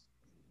most.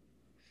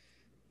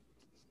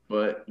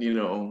 But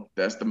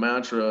that's the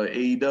mantra of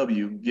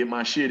AEW: get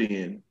my shit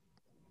in.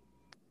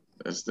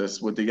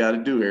 That's what they got to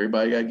do.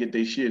 Everybody got to get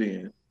their shit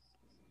in.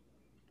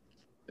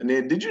 And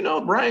then, did you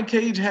know Brian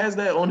Cage has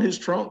that on his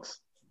trunks?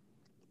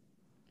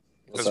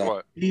 What's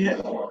what? He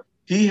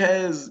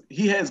has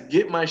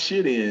 "Get My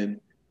Shit In"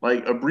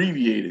 like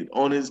abbreviated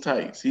on his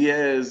tights. He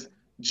has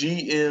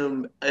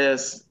GMSI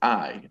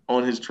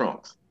on his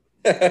trunks.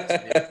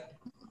 Yeah,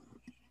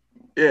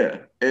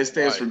 it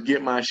stands for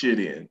 "Get My Shit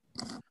In."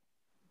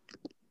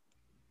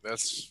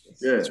 That's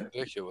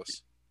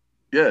ridiculous.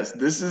 Yes,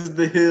 this is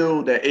the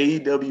hill that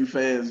AEW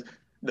fans.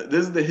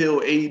 This is the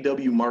hill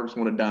AEW marks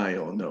want to die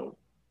on. No,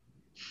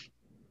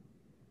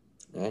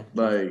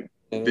 like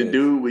the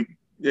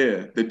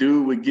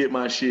dude would get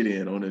my shit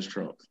in on his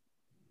trunks.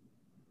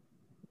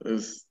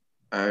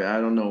 I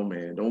don't know,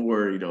 man. Don't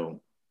worry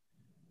though.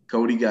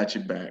 Cody got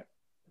your back.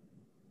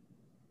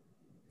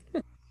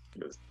 We're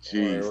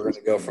going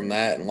to go from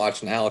that and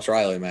watch an Alex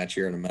Riley match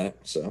here in a minute.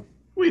 So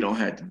we don't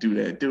have to do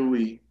that, do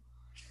we?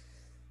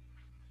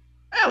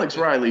 Alex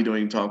Riley don't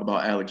even talk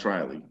about Alex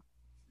Riley.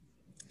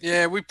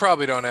 Yeah, we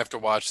probably don't have to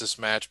watch this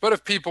match, but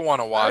if people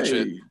want to watch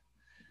it.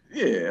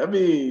 Yeah, I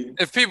mean.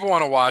 If people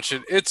want to watch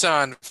it, it's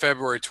on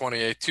February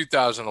 28th,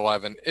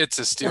 2011. It's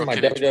a Steel my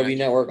Cage WWE match.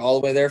 Network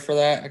all the way there for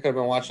that. I could have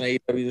been watching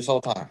AEW this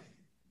whole time.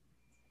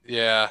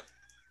 Yeah,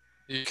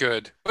 you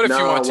could. But if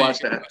you want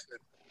to.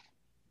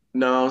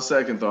 No,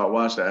 second thought,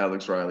 watch the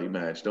Alex Riley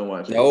match. Don't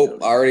watch it.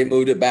 Nope, I already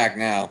moved it back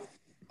now.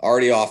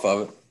 Already off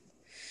of it.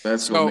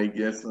 That's going to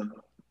make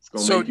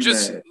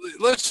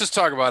let's just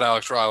talk about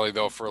Alex Riley,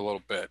 though, for a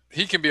little bit.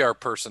 He can be our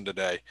person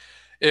today.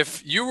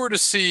 If you were to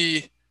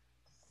see,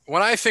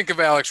 when I think of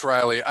Alex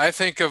Riley, I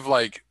think of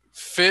like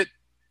fit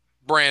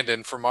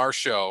Brandon from our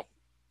show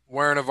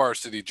wearing a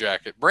varsity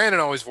jacket. Brandon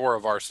always wore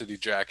a varsity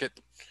jacket.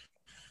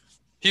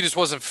 He just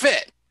wasn't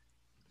fit.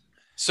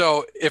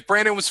 So if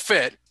Brandon was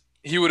fit,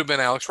 he would have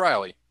been Alex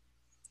Riley.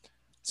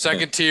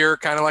 Second tier,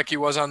 kind of like he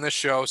was on this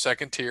show,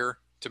 second tier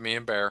to me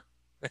and Bear.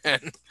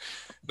 And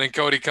then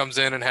Cody comes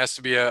in and has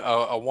to be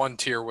a one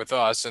tier with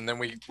us. And then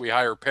we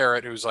hire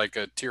Parrott, who's like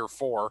a tier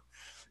 4.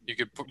 You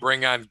could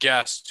bring on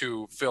guests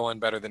to fill in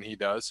better than he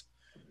does.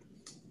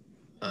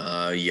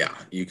 Yeah,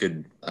 you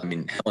could. I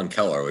mean, Helen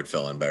Keller would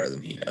fill in better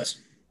than he does.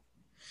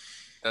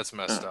 That's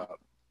messed up.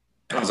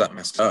 How's that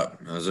messed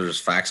up? Those are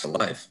just facts of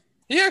life.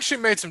 He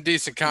actually made some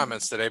decent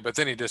comments today, but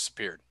then he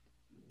disappeared.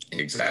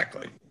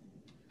 Exactly.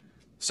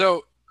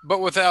 So,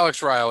 but with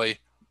Alex Riley,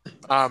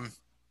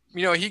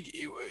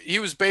 he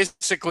was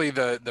basically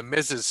the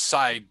Miz's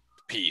side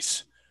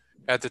piece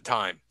at the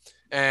time,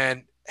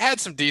 and had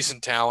some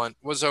decent talent.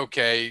 Was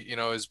okay.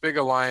 His big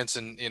alliance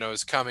and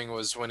his coming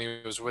was when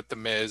he was with the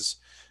Miz,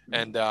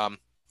 and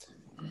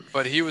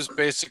but he was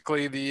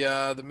basically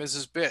the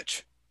Miz's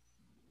bitch.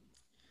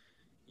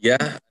 Yeah,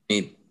 I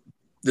mean,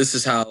 this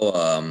is how.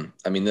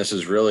 This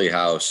is really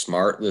how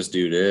smart this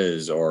dude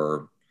is,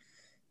 or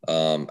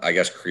I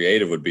guess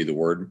creative would be the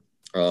word.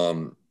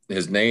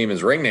 His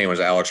ring name was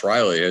Alex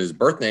Riley. His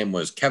birth name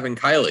was Kevin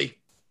Kiley.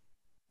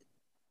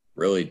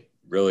 Really,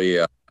 really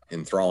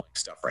enthralling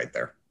stuff right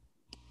there.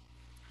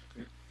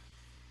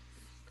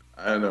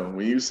 I know.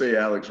 When you say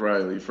Alex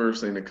Riley,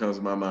 first thing that comes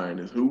to my mind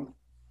is who?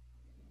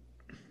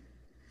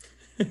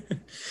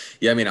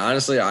 Yeah, I mean,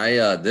 honestly,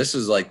 this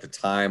is like the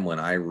time when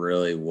I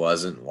really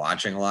wasn't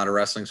watching a lot of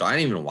wrestling, so I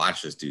didn't even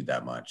watch this dude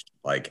that much,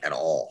 like at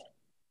all.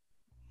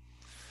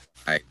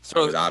 I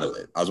was out of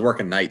it. I was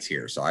working nights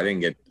here, so I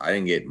didn't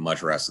get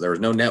much rest. There was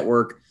no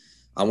network.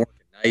 I'm working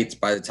nights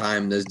by the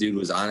time this dude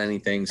was on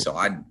anything, so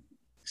I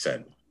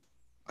didn't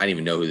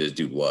even know who this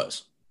dude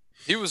was.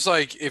 He was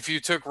like if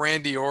you took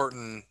Randy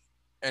Orton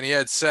and he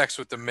had sex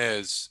with the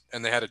Miz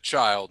and they had a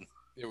child,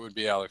 it would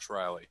be Alex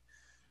Riley,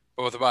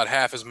 but with about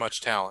half as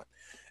much talent.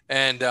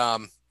 And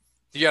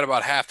he got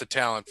about half the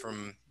talent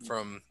from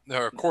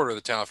or a quarter of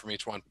the talent from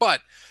each one.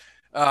 But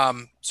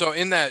so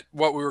in that,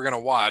 what we were going to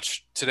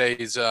watch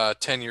today's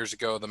 10 years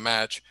ago, the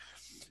match,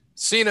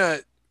 Cena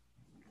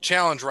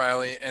challenged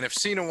Riley. And if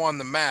Cena won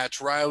the match,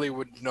 Riley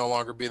would no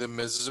longer be the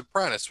Miz's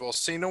apprentice. Well,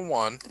 Cena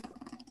won.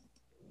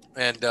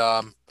 And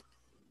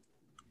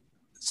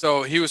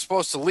so he was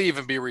supposed to leave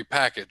and be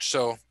repackaged.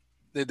 So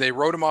they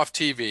wrote him off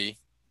TV.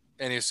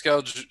 And he was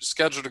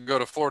scheduled to go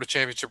to Florida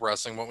Championship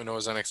Wrestling, what we know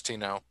as NXT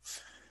now.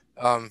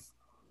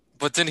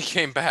 But then he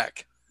came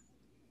back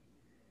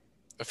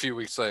a few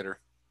weeks later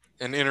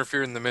and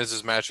interfered in the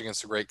Miz's match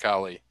against the Great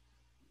Khali.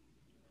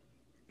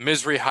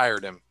 Miz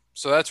rehired him.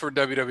 So that's where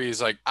WWE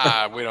is like,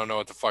 we don't know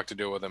what the fuck to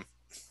do with him.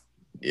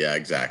 Yeah,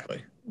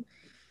 exactly.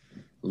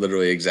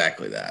 Literally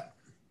exactly that.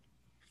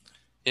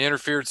 He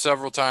interfered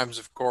several times,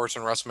 of course,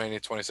 in WrestleMania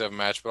 27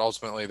 match, but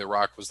ultimately The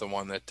Rock was the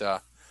one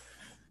that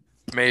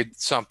made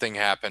something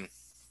happen.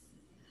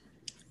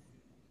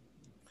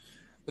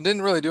 But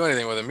didn't really do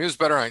anything with him. He was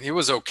better he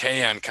was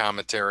okay on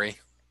commentary.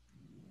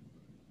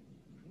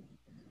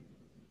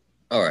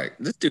 All right.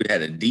 This dude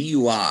had a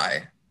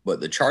DUI, but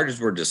the charges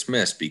were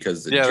dismissed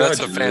because the judge that's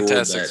a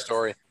fantastic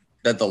story.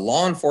 That the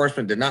law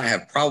enforcement did not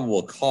have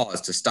probable cause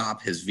to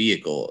stop his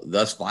vehicle,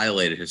 thus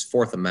violated his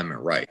Fourth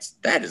Amendment rights.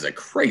 That is a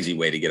crazy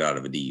way to get out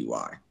of a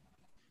DUI.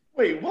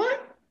 Wait,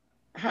 what?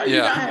 How do you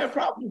not have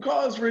probable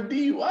cause for a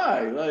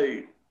DUI?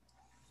 Like,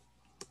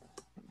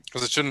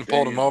 because it shouldn't have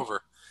pulled him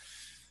over.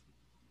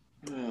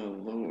 Oh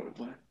Lord!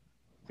 What?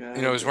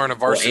 He's wearing a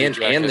varsity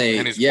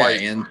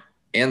jacket,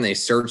 and they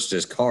searched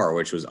his car,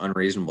 which was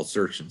unreasonable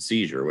search and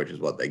seizure, which is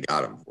what they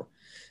got him for.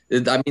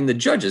 I mean, the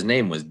judge's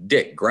name was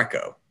Dick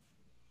Greco.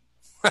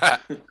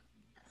 What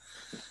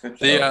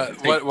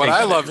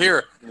I love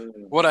here,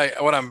 what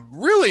I'm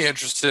really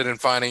interested in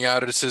finding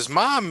out is his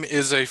mom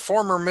is a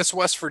former Miss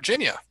West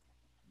Virginia.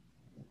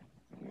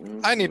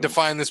 I need to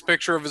find this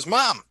picture of his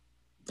mom.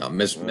 No,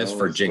 Miss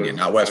Virginia,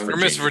 not West Virginia.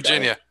 Or Miss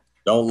Virginia.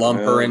 Don't lump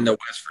her into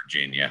West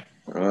Virginia.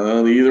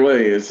 Either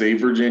way, it's a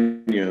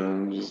Virginia.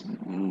 I'm just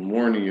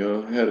warning you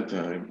ahead of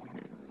time.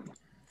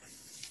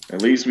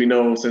 At least we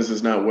know, since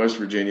it's not West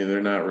Virginia,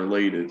 they're not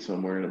related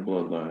somewhere in the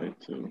bloodline.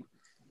 So.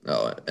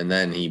 Oh, and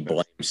then he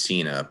blamed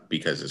Cena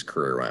because his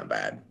career went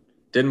bad.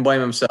 Didn't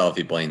blame himself.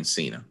 He blamed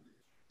Cena.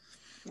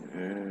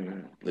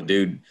 The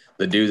dude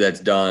that's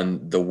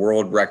done the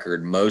world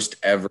record most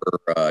ever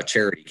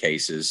charity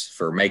cases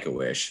for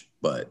Make-A-Wish.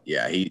 But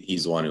yeah,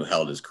 he's the one who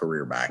held his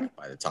career back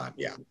by the time.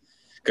 Yeah,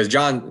 because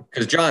John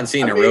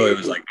Cena really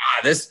was like,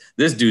 this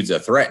dude's a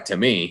threat to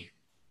me.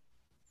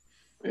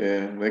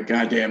 Yeah, that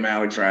goddamn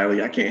Alex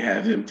Riley. I can't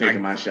have him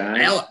taking my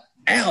shine.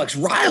 Alex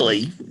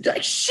Riley,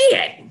 like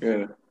shit.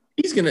 Yeah.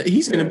 He's gonna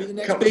be the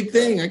next big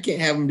thing. I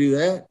can't have him do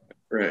that.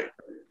 Right,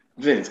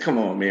 Vince. Come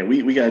on, man.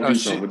 We gotta do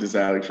something with this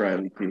Alex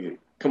Riley kid.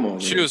 Come on.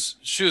 She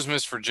was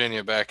Miss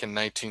Virginia back in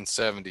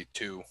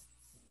 1972.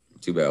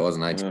 Too bad it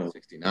wasn't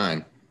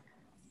 1969.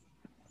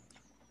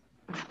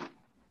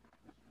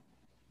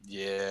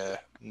 Yeah,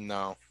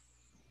 no.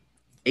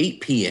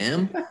 8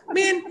 p.m.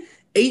 Man,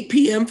 8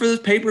 p.m. for this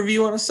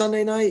pay-per-view on a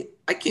Sunday night?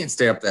 I can't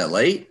stay up that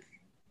late.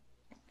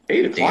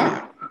 8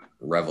 o'clock.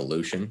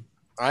 Revolution.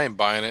 I ain't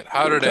buying it.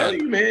 How'd I'm it telling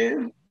end? you,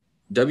 man.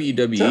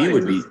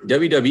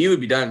 WWE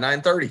would be done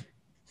at 9:30.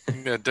 Yeah,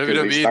 they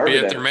WWE would be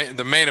started at at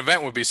the main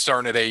event would be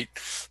starting at 8.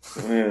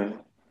 Yeah,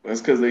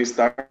 that's because they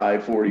start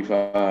at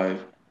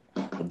 45.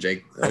 Old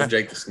Jake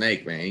the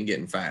Snake, man, he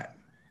getting fat.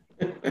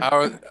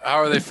 How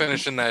are they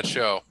finishing that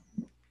show?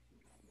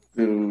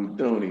 Dude,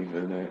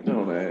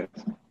 don't ask.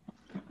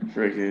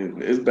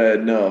 Freaking, it's bad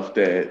enough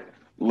that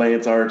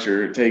Lance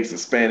Archer takes a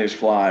Spanish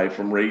fly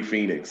from Ray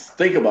Phoenix.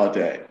 Think about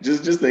that.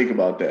 Just think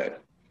about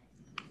that.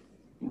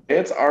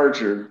 Lance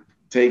Archer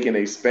taking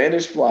a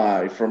Spanish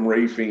fly from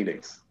Ray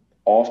Phoenix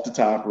off the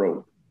top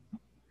rope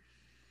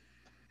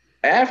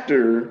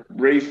after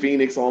Ray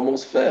Phoenix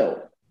almost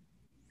fell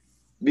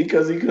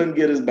because he couldn't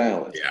get his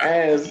balance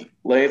as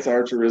Lance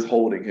Archer is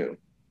holding him.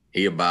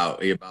 He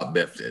about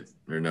biffed it.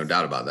 There's no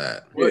doubt about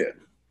that.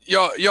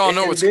 Yeah. Y'all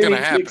know what's going to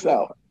happen.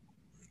 Out.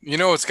 You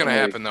know what's going to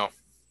happen, though.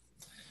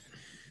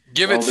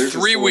 Give it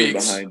 3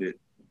 weeks. Behind it.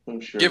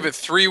 I'm sure. Give it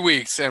 3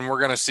 weeks, and we're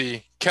going to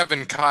see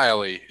Kevin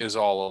Kiley is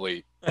all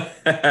elite.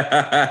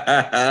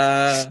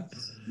 Yeah.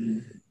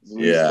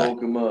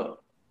 Spoke him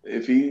up.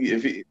 If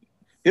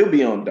he'll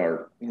be on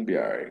Dark. He'll be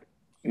all right.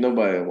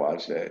 Nobody will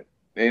watch that.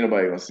 Ain't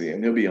nobody gonna see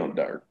him. He'll be on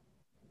Dark.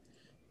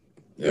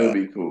 It'll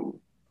be cool.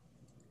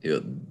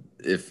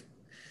 If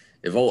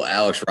old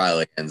Alex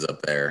Riley ends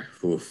up there,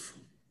 oof,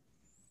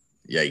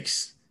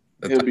 yikes.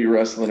 He'll be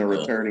wrestling a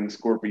returning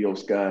Scorpio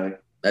Sky.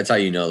 That's how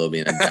you know they'll be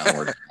in a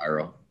downward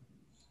spiral.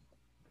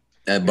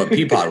 But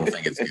Peapod will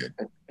think it's good.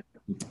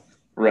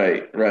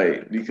 Right.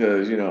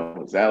 Because,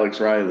 it's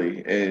Alex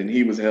Riley, and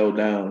he was held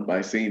down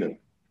by Cena.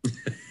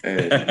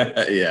 And,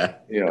 yeah.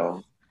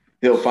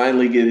 He'll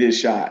finally get his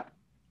shot.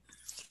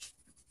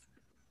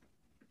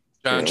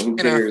 Who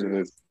cares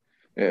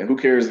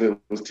if it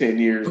was 10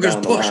 years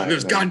down the line? Look at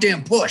his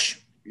goddamn push.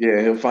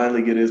 Yeah, he'll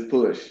finally get his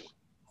push.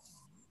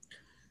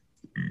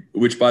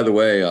 Which, by the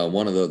way,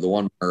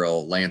 one where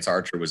Lance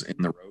Archer was in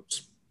the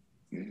ropes,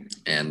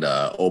 and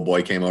old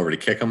boy came over to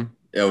kick him.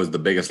 It was the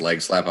biggest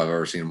leg slap I've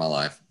ever seen in my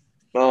life.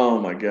 Oh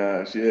my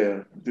gosh,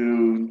 yeah,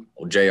 dude.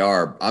 Well,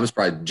 JR, I'm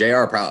surprised.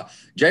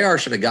 JR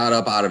should have got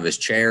up out of his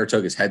chair,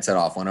 took his headset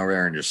off, went over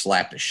there, and just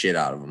slapped the shit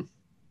out of him.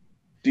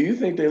 Do you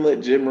think they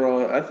let Jim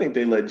Ross? I think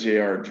they let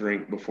JR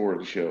drink before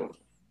the show.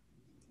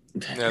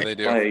 Yeah, they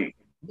do. Like,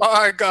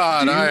 my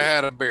God, I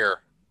had a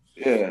beer.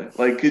 Yeah,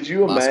 like, could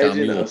you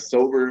imagine a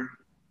sober?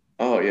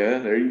 Oh yeah,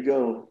 there you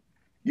go.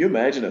 You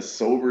imagine a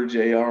sober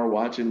JR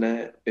watching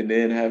that and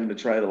then having to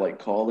try to like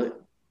call it.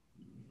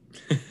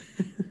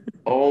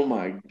 Oh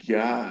my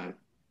God.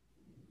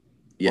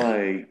 Yeah.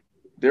 Like,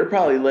 they're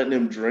probably letting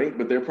him drink,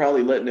 but they're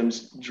probably letting him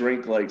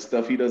drink like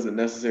stuff he doesn't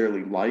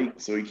necessarily like,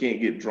 so he can't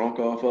get drunk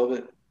off of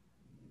it.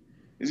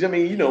 I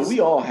mean, we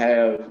all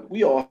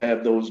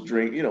have those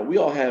drink. We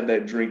all have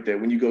that drink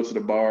that when you go to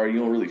the bar, you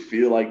don't really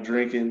feel like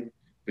drinking,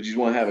 but you just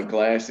want to have a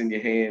glass in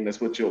your hand.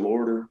 That's what you'll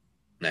order.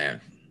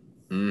 Man.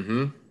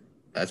 Mm-hmm.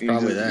 That's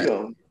probably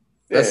that.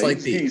 That's like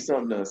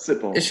something to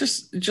sip on.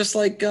 It's just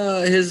like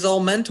his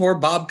old mentor,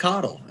 Bob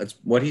Caudle. That's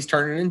what he's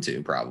turning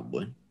into,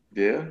 probably.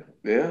 Yeah.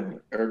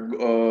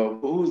 Or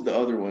who's the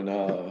other one?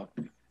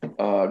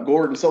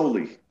 Gordon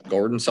Soley.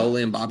 Gordon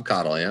Soley and Bob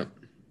Caudle. Yep.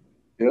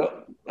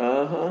 Yep.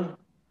 I'm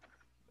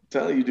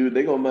telling you, dude,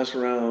 they gonna mess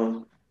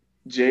around.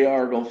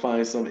 JR gonna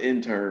find some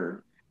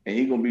intern, and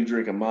he gonna be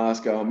drinking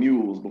Moscow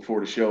Mules before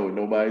the show.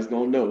 Nobody's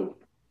gonna know.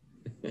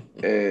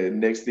 And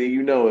next thing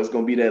you know, it's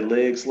gonna be that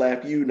leg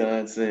slap you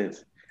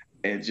nonsense.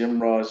 And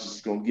Jim Ross is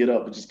just gonna get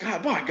up and just,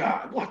 God, by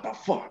God, what the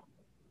fuck?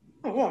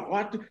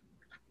 What?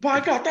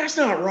 By God, that's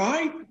not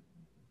right.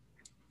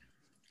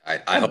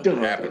 I hope that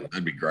happens.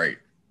 That'd be great.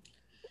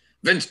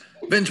 Vince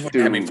would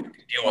have me fucking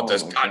deal with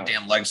this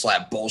goddamn leg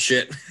slap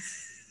bullshit.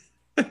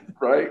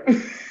 Right?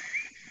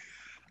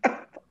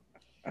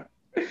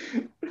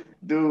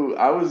 Dude,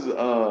 I was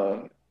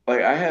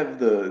I have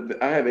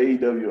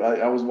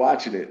AEW. I was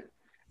watching it,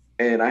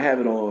 and I have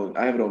it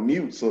on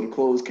mute, so the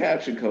closed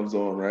caption comes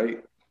on,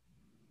 right?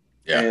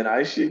 Yeah. And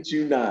I shit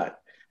you not,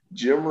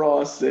 Jim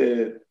Ross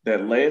said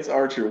that Lance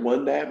Archer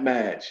won that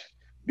match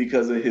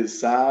because of his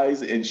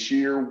size and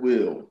sheer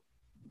will.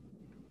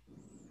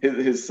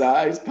 His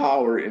size,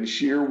 power, and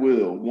sheer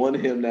will won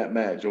him that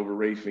match over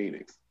Ray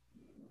Phoenix.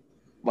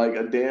 Like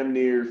a damn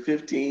near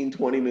 15,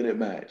 20-minute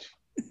match.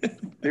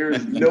 There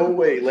is no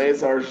way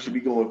Lance Archer should be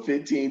going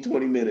 15,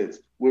 20 minutes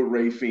with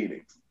Ray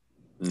Phoenix.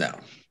 No,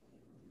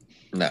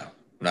 not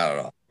at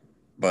all.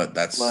 But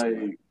that's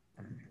like,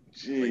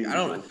 geez, I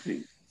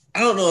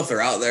don't know if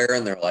they're out there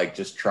and they're like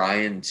just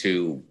trying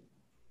to,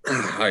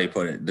 how do you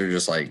put it? They're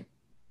just like,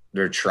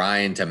 they're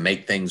trying to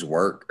make things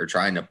work or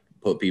trying to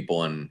put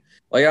people in,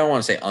 like, I don't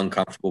want to say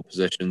uncomfortable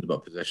positions,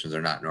 but positions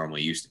they're not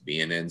normally used to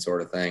being in,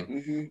 sort of thing.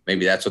 Mm-hmm.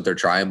 Maybe that's what they're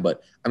trying.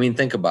 But I mean,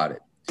 think about it.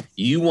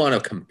 You want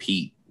to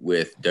compete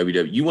with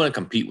WWE. You want to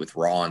compete with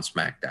Raw and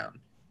SmackDown.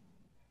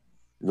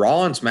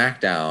 Raw and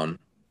SmackDown,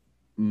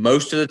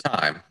 most of the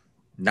time,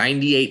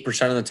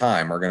 98% of the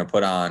time, are going to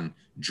put on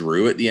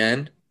Drew at the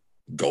end,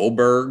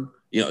 Goldberg.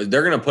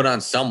 They're going to put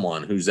on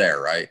someone who's there,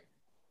 right?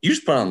 You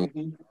just put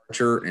on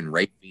Archer and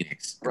Ray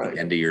Phoenix at the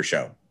end of your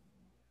show.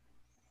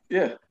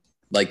 Yeah.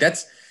 Like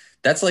that's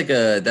like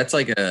a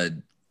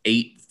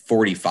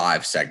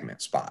 8:45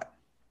 segment spot.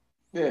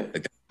 Yeah.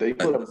 Like They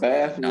put a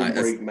bathroom that's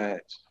break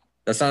match.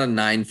 That's not a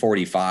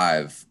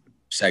 9:45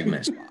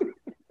 segment spot.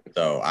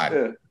 So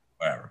Yeah.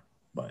 whatever.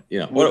 But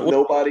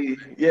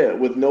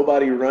With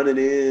nobody running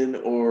in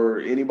or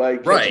anybody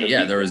catching right, a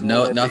yeah, beat there was down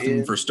at the nothing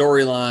end. for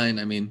storyline.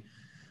 I mean,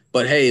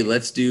 but hey,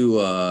 let's do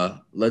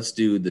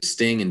the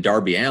Sting and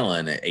Darby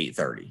Allin at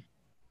 8:30.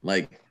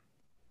 Like,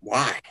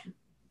 why?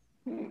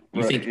 You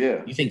Right,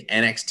 you think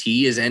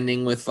NXT is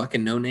ending with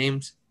fucking no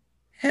names?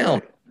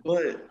 Hell.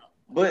 Right.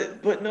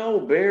 But no,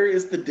 Bear,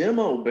 it's the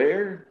demo,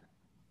 Bear.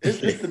 It's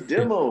the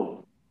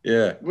demo.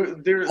 Yeah.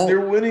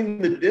 They're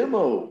winning the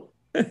demo.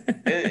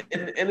 and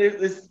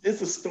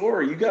it's a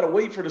story. You got to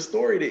wait for the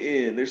story to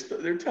end.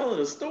 They're telling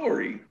a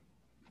story.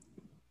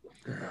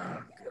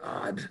 Oh,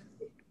 God.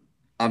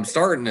 I'm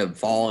starting to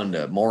fall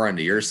more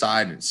onto your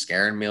side, and it's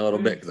scaring me a little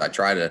bit because I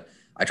try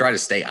to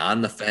stay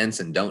on the fence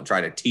and don't try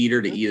to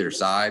teeter to either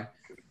side.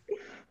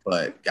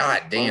 But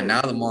God damn,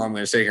 now the more I'm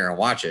going to sit here and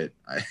watch it.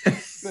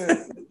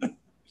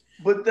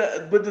 But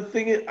the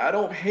thing is, I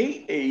don't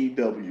hate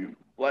AEW.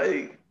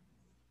 Like,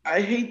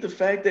 I hate the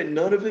fact that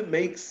none of it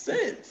makes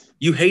sense.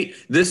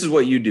 This is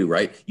what you do,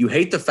 right? You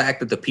hate the fact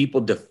that the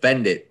people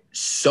defend it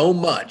so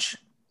much.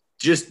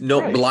 Just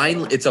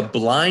blind. It's a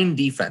blind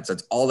defense.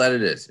 That's all that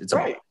it is. It's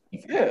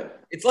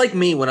It's like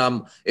me when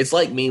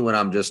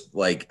I'm just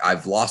like,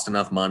 I've lost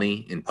enough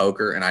money in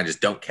poker and I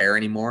just don't care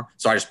anymore.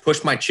 So I just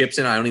push my chips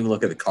in. I don't even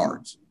look at the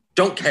cards.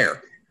 Don't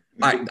care.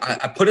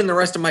 I put in the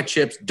rest of my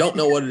chips. Don't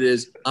know what it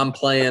is. I'm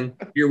playing.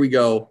 Here we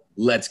go.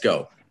 Let's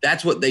go.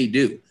 That's what they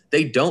do.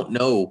 They don't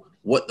know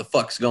what the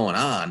fuck's going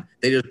on.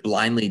 They just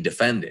blindly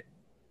defend it.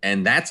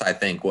 And that's, I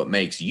think, what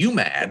makes you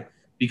mad,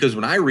 because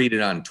when I read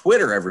it on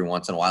Twitter every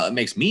once in a while, it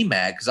makes me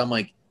mad because I'm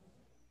like,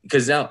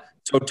 so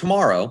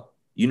tomorrow,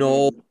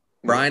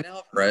 Brian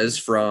Alvarez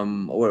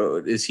from,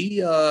 does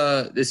he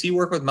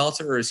work with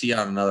Meltzer, or is he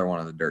on another one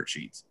of the dirt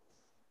sheets?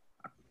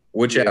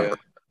 Whichever. Yeah,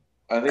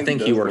 I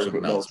think he works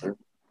with Meltzer.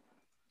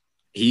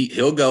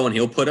 He'll go and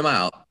he'll put him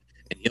out,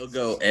 and he'll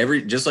go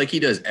just like he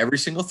does every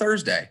single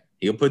Thursday.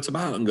 He'll put them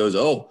out and goes,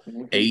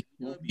 AEW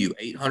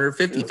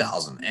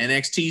 850,000,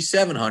 NXT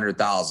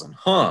 700,000,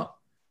 huh?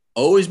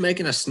 Always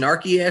making a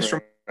snarky ass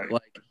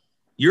like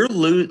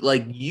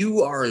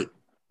you are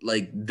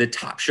like the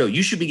top show.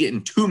 You should be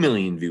getting 2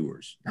 million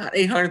viewers, not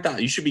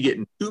 800,000. You should be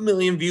getting 2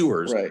 million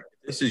viewers. Right.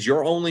 This is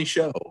your only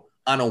show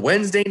on a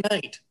Wednesday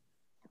night.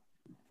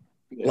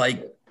 Yeah.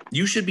 Like,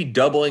 you should be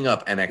doubling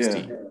up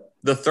NXT. Yeah.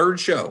 The third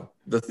show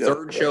of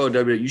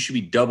WWE, you should be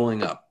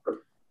doubling up.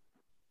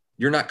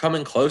 You're not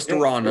coming close to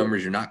Raw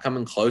numbers. You're not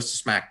coming close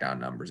to SmackDown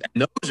numbers.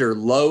 And those are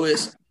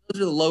lowest.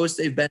 Those are the lowest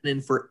they've been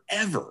in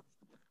forever.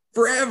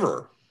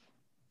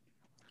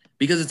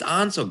 Because it's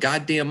on so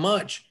goddamn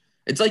much.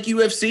 It's like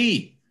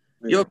UFC.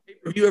 You have a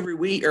pay-per-view every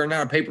week, or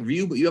not a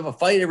pay-per-view, but you have a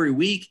fight every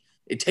week.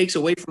 It takes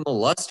away from the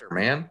luster,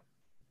 man.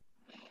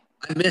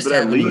 I miss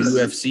having a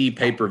UFC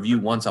pay-per-view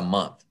once a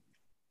month.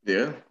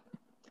 Yeah.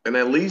 And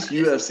at least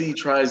UFC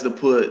tries to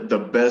put the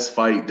best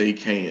fight they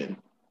can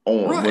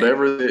on.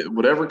 Right.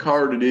 Whatever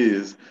card it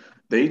is,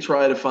 they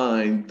try to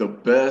find the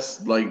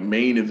best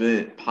main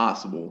event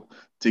possible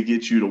to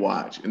get you to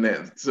watch. And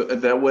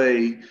that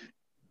way,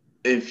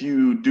 if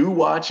you do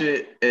watch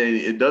it and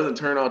it doesn't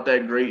turn out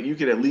that great, you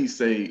can at least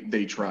say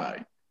they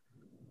tried.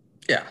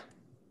 Yeah.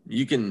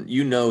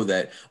 You know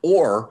that,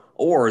 or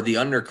the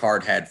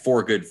undercard had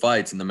 4 good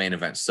fights and the main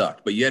event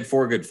sucked, but you had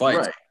 4 good fights.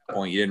 Right. At that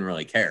point, you didn't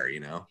really care,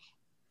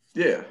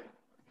 Yeah.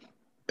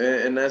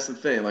 And that's the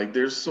thing.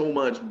 There's so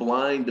much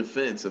blind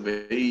defense of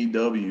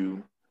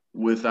AEW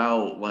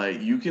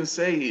without, you can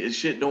say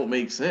shit don't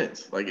make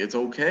sense. It's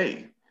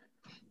okay.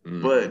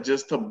 Mm. But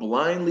just to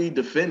blindly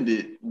defend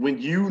it when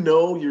you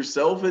know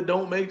yourself it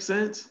don't make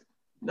sense.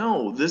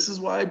 No, this is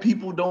why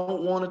people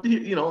don't want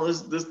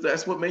to,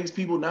 that's what makes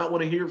people not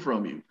want to hear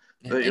from you.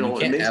 It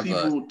makes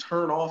people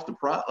turn off the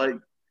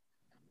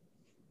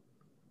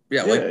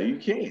you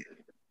can't.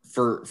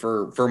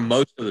 For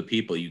most of the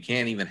people, you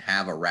can't even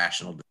have a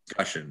rational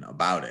discussion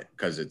about it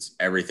because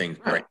everything's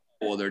great.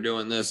 Oh, they're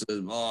doing this.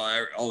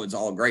 It's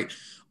all great.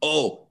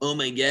 Oh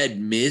my God,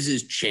 Miz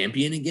is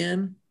champion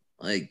again.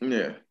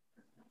 Yeah.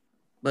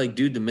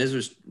 Dude, the Miz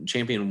was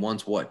champion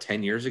once,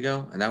 10 years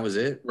ago? And that was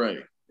it?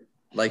 Right.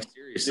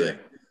 Seriously.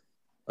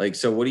 Yeah.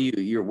 So what are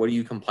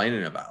you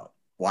complaining about?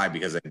 Why?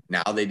 Because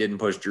now they didn't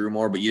push Drew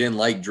more, but you didn't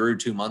like Drew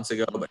 2 months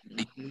ago. But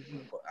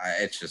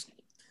it's just,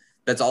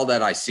 that's all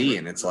that I see.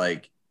 And it's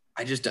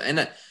I just,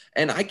 and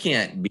I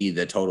can't be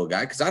the total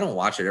guy because I don't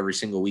watch it every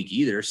single week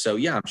either. So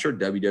yeah, I'm sure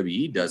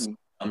WWE does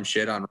some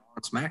shit on Raw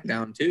and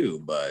SmackDown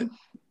too, but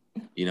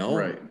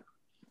right.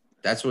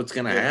 That's what's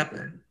going to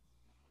happen.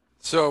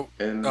 So,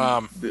 and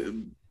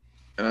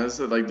I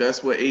said,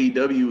 that's what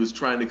AEW is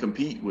trying to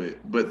compete with,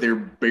 but they're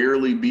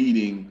barely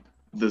beating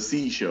the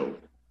C show.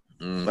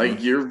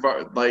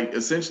 Mm-hmm.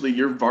 Essentially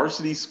your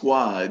varsity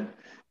squad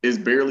is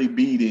barely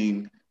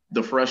beating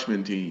the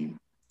freshman team.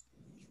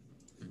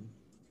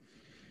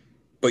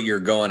 But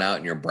you're going out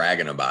and you're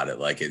bragging about it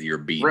you're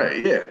beating.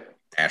 Right, yeah.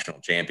 national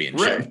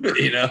championship. Right.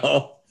 You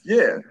know.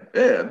 Yeah,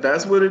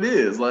 that's what it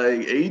is.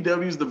 Like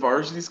AEW is the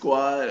varsity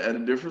squad at a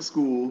different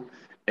school,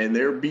 and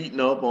they're beating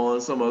up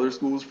on some other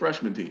school's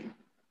freshman team.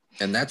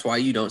 And that's why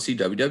you don't see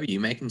WWE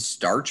making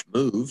starch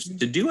moves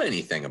to do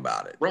anything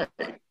about it. Right.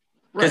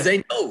 Because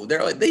they know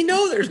they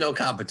know there's no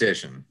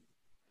competition.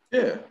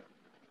 Yeah.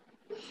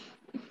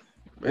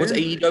 What's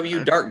Man.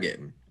 AEW Dark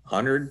getting?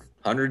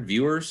 100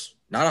 viewers?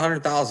 Not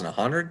 100,000,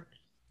 100?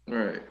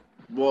 Right.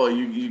 Well,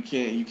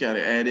 you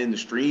gotta add in the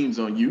streams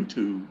on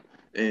YouTube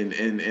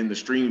and the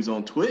streams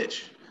on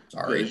Twitch.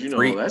 Sorry, You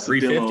know, that's a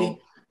 350?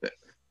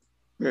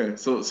 demo. Yeah,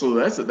 so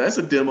that's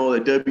a demo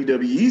that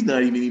WWE's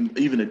not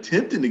even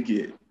attempting to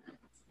get.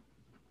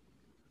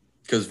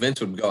 Because Vince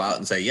would go out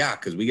and say, yeah,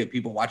 because we get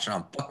people watching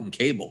on fucking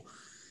cable.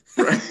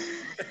 Right.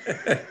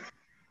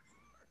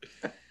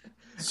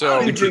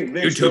 So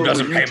YouTube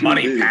doesn't pay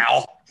money,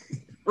 pal.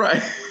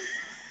 Right.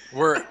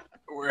 we're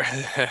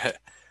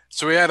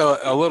so we had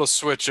a little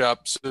switch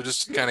up. So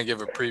just to kind of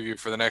give a preview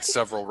for the next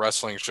several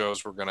wrestling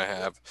shows we're going to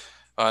have.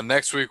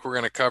 Next week we're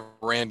going to cover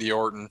Randy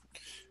Orton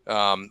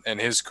and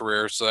his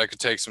career, so that could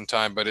take some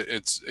time. But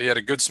he had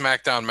a good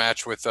SmackDown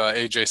match with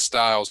AJ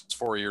Styles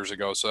 4 years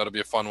ago, so that'll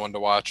be a fun one to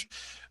watch.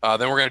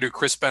 Then we're going to do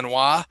Chris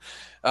Benoit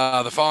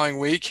the following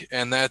week,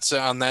 and that's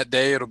on that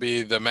day. It'll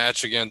be the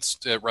match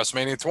against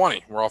WrestleMania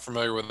 20. We're all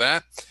familiar with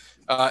that.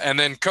 And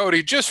then,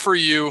 Cody, just for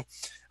you,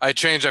 I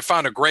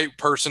found a great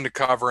person to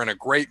cover and a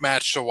great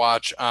match to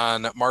watch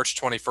on March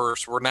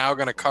 21st. We're now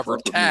going to cover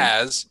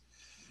Taz.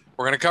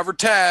 We're going to cover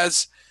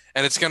Taz,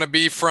 and it's going to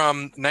be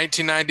from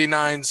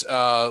 1999's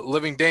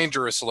Living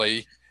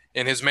Dangerously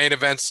in his main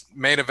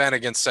event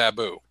against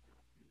Sabu.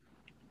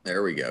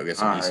 There we go.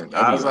 All right.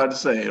 I was about to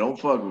say, don't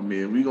fuck with me.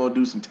 If we gonna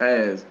do some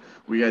Taz,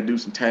 we gotta do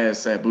some Taz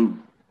Sabu.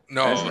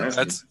 No,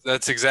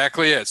 that's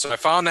exactly it. So I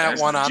found that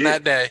one on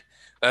that day.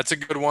 That's a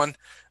good one.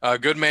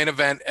 Good main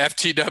event,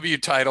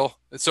 FTW title.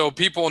 So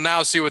people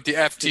now see what the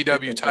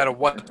FTW title,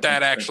 what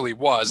that actually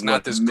was,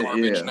 not this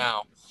garbage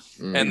now.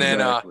 And then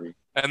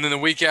the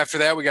week after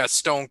that, we got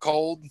Stone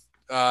Cold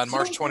on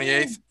March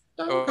 28th.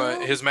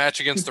 His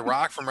match against The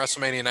Rock from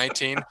WrestleMania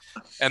 19.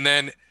 And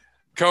then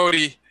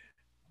Cody,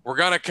 we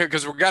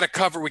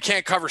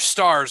can't cover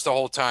stars the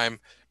whole time,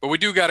 but we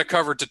do got to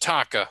cover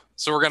Tatanka.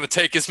 So we're going to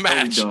take his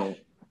match from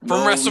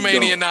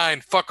WrestleMania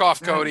 9. Fuck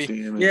off, Cody.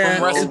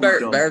 Yeah, he's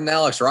better than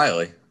Alex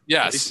Riley.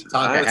 Yes.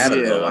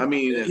 I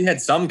mean, he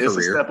had some career.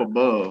 It's a step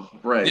above,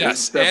 right?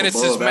 Yes, and it's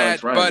his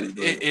match, but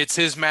it's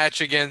his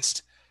match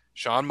against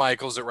Shawn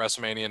Michaels at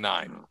WrestleMania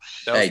 9.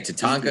 Hey,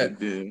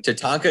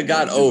 Tatanka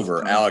got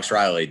over. Alex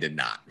Riley did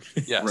not.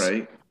 Yes.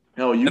 Right.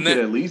 Hell, you could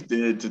at least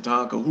did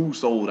Tatanka, who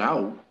sold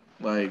out.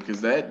 Like, because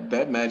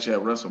that match at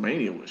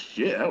WrestleMania was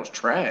shit. That was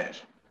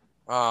trash.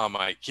 Oh,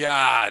 my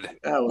God.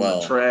 That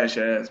was a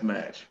trash-ass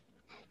match.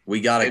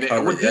 We got to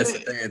cover it. That's the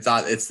thing.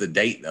 It's the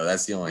date, though.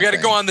 That's the only thing. We got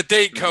to go on the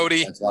date,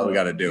 Cody. That's why we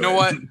got to do it. You know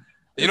what? I'm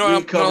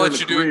going to let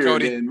you do it,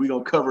 Cody. We're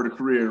going to cover the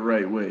career the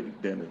right way.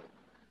 Damn it.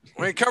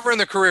 We ain't covering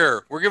the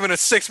career. We're giving a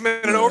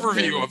 6-minute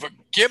overview of a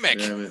gimmick.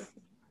 Damn it.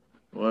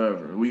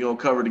 Whatever. We going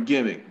to cover the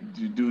gimmick.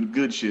 You do the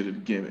good shit of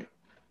the gimmick.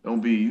 Don't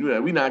be,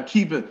 we not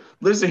keeping,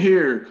 listen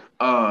here,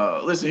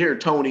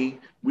 Tony.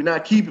 We're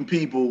not keeping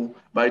people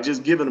by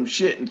just giving them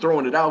shit and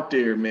throwing it out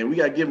there, man. We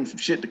got to give them some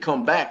shit to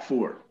come back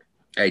for.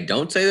 Hey,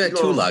 don't say that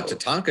too loud.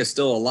 Tatanka's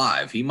still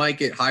alive. He might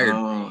get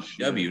hired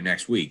W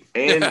next week.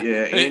 And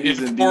he's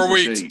in 4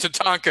 weeks. Shape.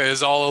 Tatanka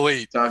is all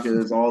elite.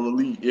 Tatanka is all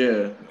elite.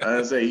 Yeah,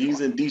 I say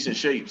he's in decent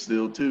shape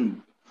still too.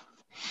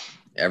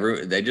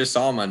 They just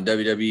saw him on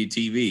WWE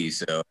TV.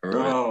 So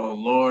oh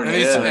Lord,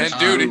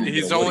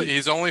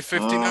 he's only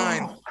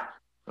 59.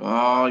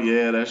 Oh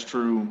yeah, that's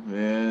true.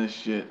 Yeah,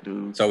 shit,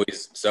 dude. So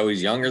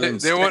he's younger than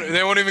they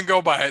won't even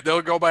go by it.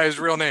 They'll go by his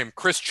real name.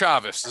 Chris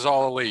Chavis is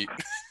all elite.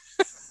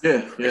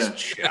 Yeah.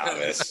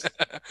 Chavis.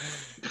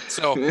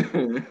 So,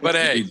 but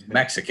hey, he's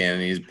Mexican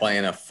and he's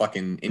playing a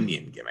fucking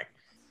Indian gimmick.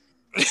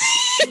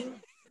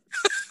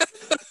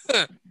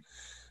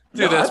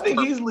 Dude, I think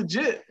he's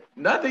legit.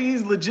 I think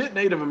he's legit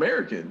Native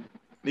American.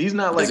 He's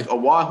not like a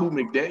Wahoo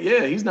McDaniel.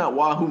 Yeah, he's not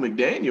Wahoo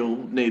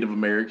McDaniel Native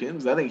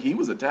Americans. I think he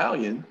was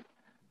Italian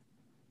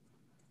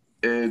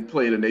and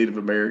played a Native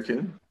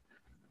American.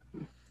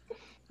 Hold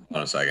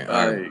on a second.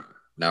 Like,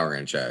 now we're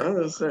gonna chat. I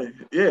was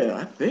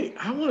gonna say,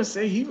 I want to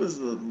say he was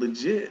a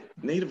legit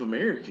Native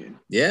American.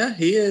 Yeah,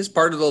 he is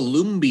part of the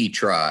Lumbee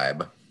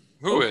tribe.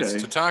 Who is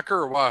Tatanka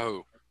or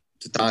Wahoo?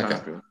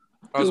 Tatanka.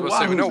 I was going to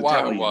say, we know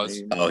Wahoo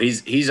was. Oh,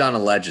 he's on a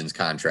Legends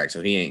contract,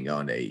 so he ain't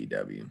going to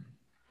AEW.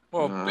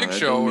 Well, Big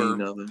Show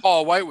or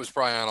Paul White was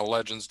probably on a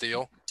Legends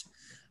deal.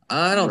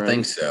 I don't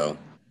think so.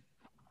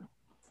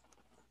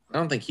 I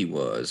don't think he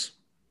was.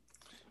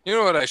 You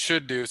know what I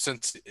should do,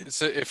 since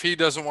if he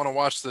doesn't want to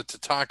watch the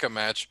Tatanka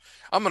match,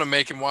 I'm going to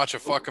make him watch a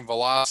fucking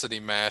Velocity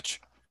match.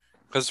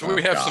 Because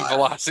we have some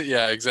Velocity.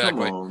 Yeah,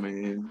 exactly. Come on,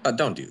 man.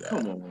 Don't do that.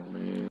 Come on,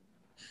 man.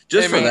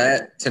 Just for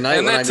that,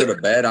 tonight when I go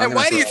to bed, and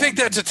why do you think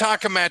that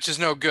Tatanka match is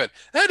no good?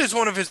 That is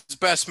one of his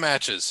best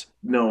matches.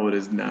 No, it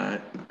is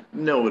not.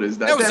 No, it is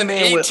not. That was an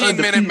man went 18-minute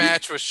undefeated.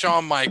 match with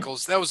Shawn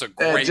Michaels. That was a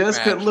great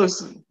just match.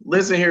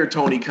 Listen here,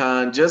 Tony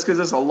Khan. Just because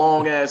it's a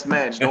long ass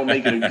match, don't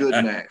make it a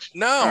good match.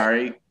 No, all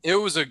right. It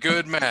was a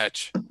good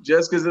match.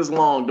 Just because it's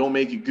long, don't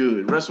make it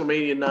good.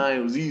 WrestleMania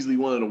 9 was easily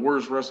one of the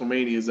worst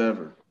WrestleManias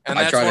ever. And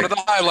that's one of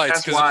the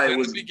highlights because it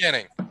was in the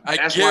beginning. I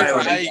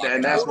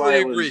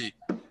totally agree.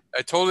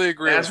 I totally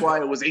agree. That's why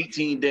it was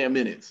 18 damn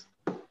minutes.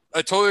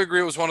 I totally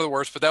agree it was one of the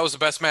worst, but that was the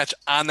best match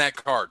on that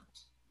card.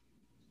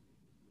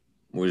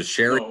 Was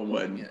Sherry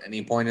at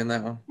any point in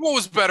that one? What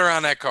was better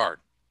on that card?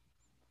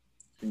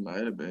 It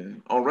might have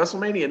been. On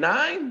WrestleMania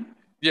 9?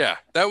 Yeah,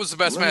 that was the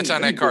best match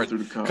on that card.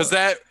 Because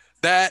that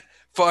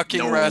fucking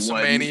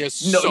WrestleMania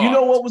sucked. You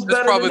know what was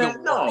better probably than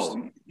that?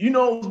 No. You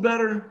know what was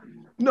better?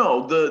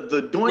 No,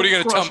 the Doink What are you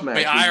going to Crush tell me,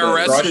 match.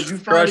 IRS? Because you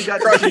finally got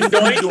to see two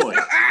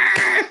Doinks.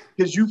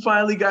 Because you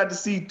finally got to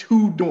see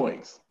two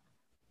Doinks.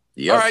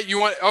 Yep. All right, you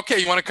want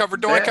to cover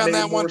Doink on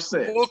that one?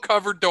 We'll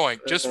cover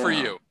Doink just for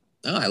you.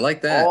 Oh, I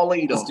like that. All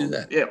 8 Let's of them. do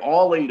that. Yeah,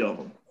 all 8 of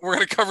them. We're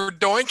going to cover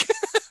Doink?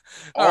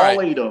 all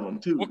 8 of them,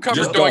 too. We'll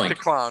cover Doink the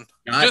Clown.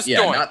 Just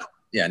Doink.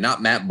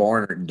 Not Matt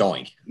Bourne or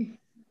Doink.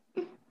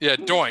 Yeah,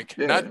 Doink.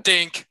 Yeah. Not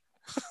Dink.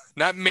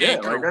 Not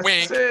Mink or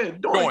Wink.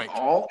 Doink.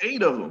 All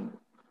 8 of them.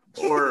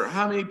 Or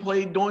how many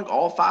played Doink?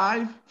 All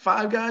 5?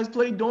 5 guys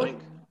played Doink?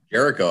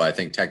 Jericho, I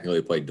think,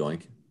 technically played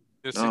Doink.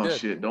 Yes, oh,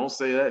 shit. Don't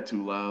say that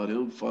too loud.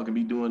 He'll fucking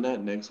be doing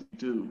that next week,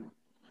 too.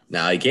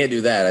 No, he can't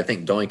do that. I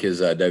think Doink is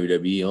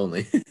WWE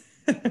only.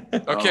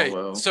 Okay,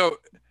 so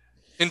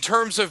in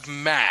terms of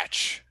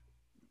match,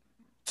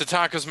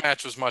 Tatanka's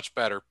match was much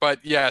better. But,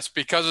 yes,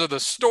 because of the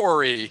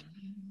story,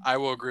 I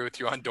will agree with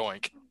you on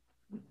Doink.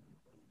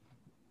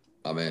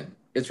 I'm in.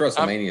 It's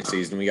WrestleMania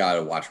season. We got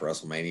to watch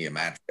WrestleMania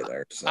match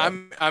there. So.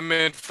 I'm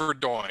in for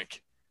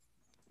Doink.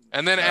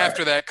 And then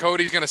after that,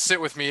 Cody's going to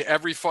sit with me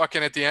every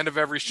fucking at the end of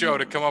every show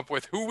to come up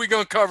with who we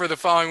going to cover the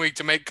following week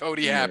to make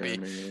Cody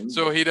happy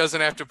so he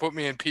doesn't have to put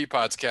me in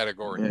Peapod's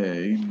category. Yeah,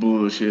 you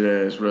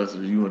bullshit-ass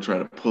wrestlers. You want to try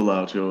to pull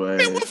out your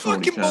ass. Man, what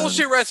fucking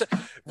bullshit wrestler?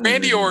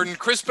 Randy Orton,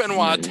 Chris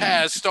Benoit,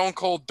 Taz, Stone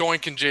Cold,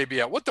 Doink, and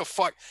JBL. What the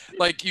fuck?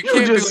 Like, you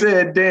can't just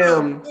said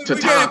damn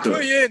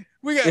Tatanka.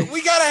 We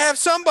got to have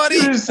somebody.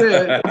 You just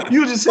said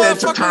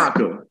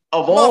Tatanka.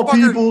 Of all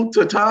people,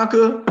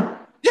 Tatanka.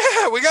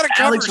 Yeah, we got to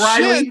cover Alex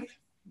Riley. Shit.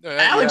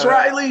 Alex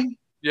Riley?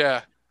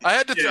 Yeah. I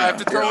had to I have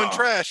to throw in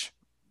trash.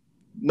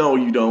 No,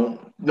 you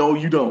don't.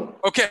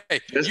 Okay.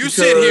 You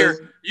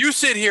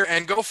sit here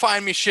and go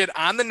find me shit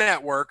on the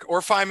network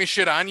or find me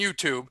shit on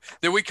YouTube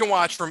that we can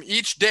watch from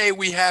each day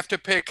we have to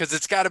pick because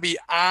it's got to be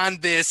on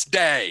this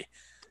day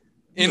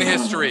in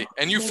history.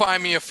 And you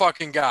find me a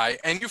fucking guy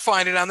and you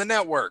find it on the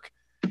network.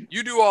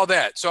 You do all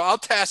that. So I'll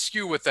task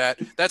you with that.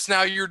 That's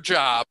now your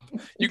job.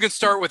 You can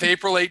start with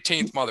April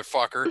 18th,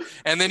 motherfucker.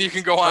 And then you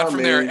can go on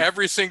from there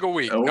every single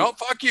week. No,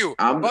 fuck you.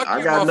 I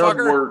got enough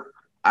work.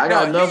 I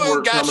got enough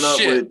work coming up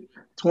with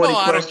 20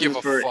 questions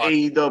for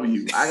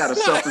AEW. I got to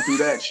suffer through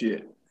that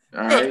shit.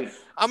 All right.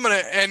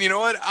 You know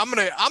what I'm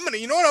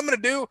gonna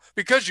do?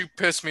 Because you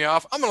pissed me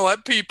off, I'm gonna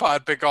let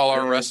Peapod pick all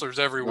our wrestlers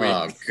every week.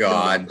 Oh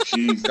God,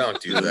 jeez, don't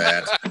do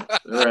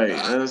that.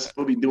 Right.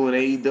 We'll be doing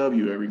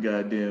AEW every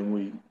goddamn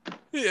week.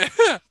 Yeah.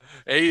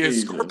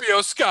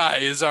 Scorpio Sky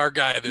is our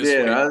guy this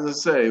week. Yeah, I was gonna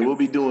say we'll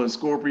be doing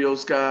Scorpio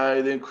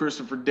Sky, then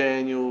Christopher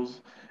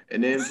Daniels,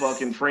 and then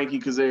fucking Frankie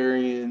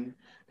Kazarian,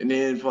 and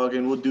then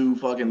we'll do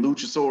fucking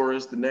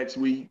Luchasaurus the next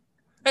week.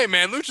 Hey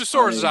man,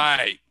 Luchasaurus is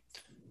alright.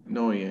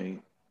 No, he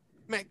ain't.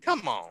 Man,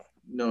 come on.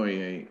 No, he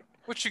ain't.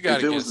 What you got?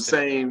 If it was the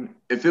same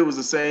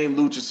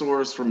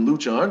Luchasaurus from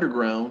Lucha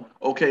Underground,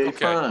 okay,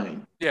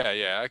 fine.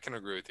 Yeah, I can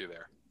agree with you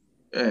there.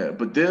 Yeah,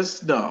 but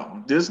this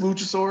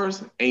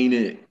Luchasaurus ain't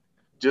it.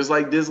 Just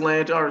like this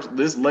Lance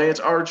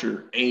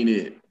Archer ain't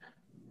it.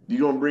 You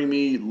gonna bring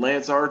me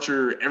Lance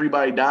Archer?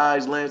 Everybody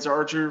dies. Lance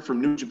Archer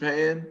from New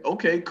Japan.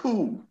 Okay,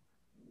 cool.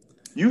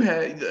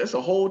 That's a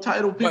whole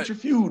title picture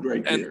feud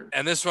right there.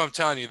 And this is what I'm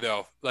telling you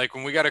though. Like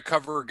when we got to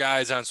cover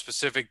guys on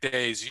specific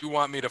days, you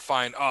want me to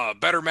find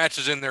better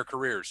matches in their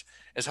careers.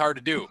 It's hard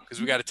to do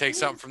because we got to take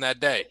something from that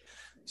day.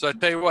 So I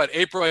tell you what,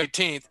 April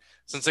 18th,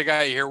 since I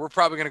got you here, we're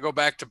probably going to go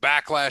back to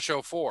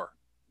Backlash 04.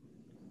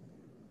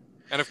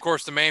 And of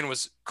course, the main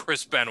was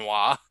Chris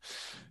Benoit,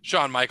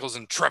 Shawn Michaels,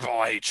 and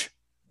Triple H.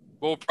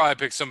 We'll probably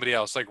pick somebody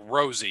else like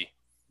Rosie.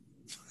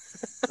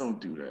 Don't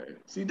do that.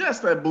 See, that's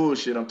that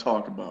bullshit I'm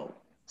talking about.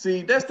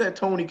 See, that's that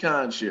Tony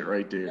Khan shit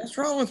right there. What's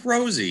wrong with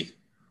Rosie?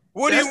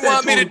 What do you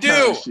want me to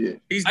do?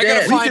 He's I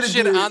dead. gotta find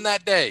shit on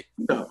that day.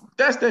 No,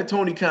 that's that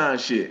Tony Khan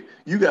shit.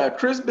 You got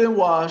Chris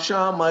Benoit,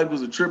 Shawn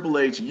Michaels, and Triple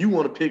H, and you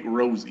want to pick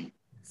Rosie.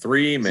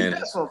 3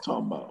 minutes. That's what I'm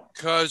talking about.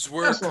 Because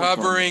we're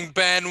covering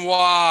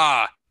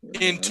Benoit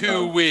in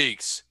 2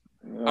 weeks.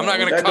 I'm not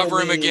going to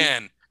cover him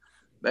again.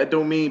 That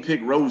don't mean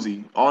pick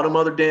Rosie. All them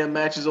other damn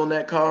matches on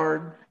that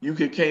card, you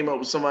could came up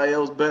with somebody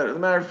else better. As a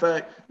matter of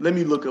fact, let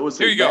me look at what's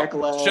here. You go.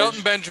 Backlash.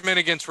 Shelton Benjamin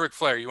against Ric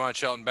Flair. You want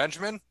Shelton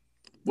Benjamin?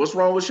 What's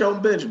wrong with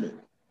Shelton Benjamin?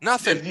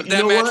 Nothing.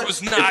 That match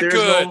was not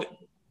good.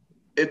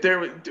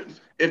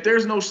 If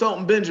there's no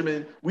Shelton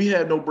Benjamin, we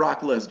had no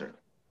Brock Lesnar.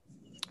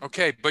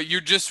 Okay, but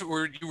you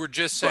were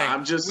just saying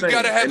I'm just we saying,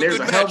 got to have and a there's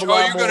good a hell match. of a Oh,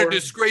 lot you're going to more-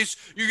 disgrace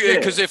you Yeah.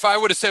 because if I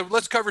would have said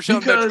let's cover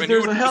Shelton Because Benjamin,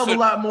 there's you would a have hell of a said,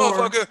 lot more-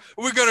 motherfucker,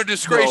 we're going to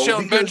disgrace No,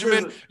 Shelton because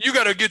Benjamin. there's You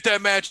got to get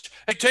that match.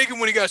 Hey, take him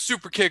when he got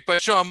super kicked by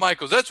Shawn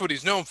Michaels. That's what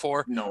he's known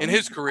for No, in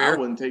his I career.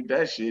 wouldn't take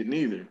that shit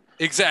neither.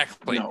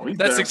 Exactly. No, he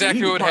That's better- exactly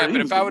he was what part- he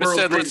happened. was If I the would have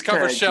world's said let's greatest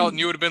cover tag Shelton, team.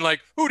 you would have been like,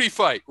 who'd he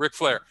fight? Ric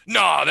Flair.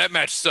 Nah, that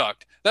match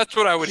sucked. That's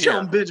what I would hear.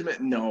 Shelton Benjamin,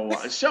 no,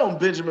 Shelton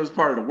Benjamin was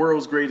part of the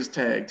world's greatest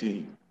tag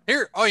team.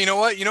 Here, oh, you know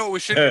what? You know what we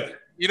should.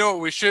 You know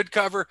what we should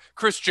cover?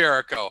 Chris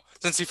Jericho,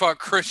 since he fought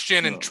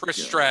Christian and Oh, Trish God.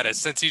 Stratus,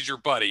 since he's your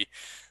buddy.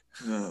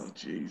 Oh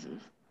Jesus!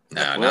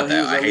 No, Well, not he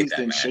that. was I at hate least that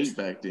in match. shape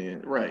back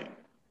then, right?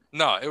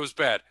 No, it was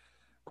bad.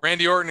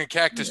 Randy Orton and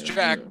Cactus Yeah,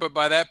 Jack, yeah. but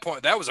by that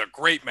point, that was a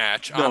great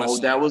match. No,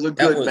 honestly, that was a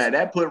good was- match.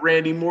 That put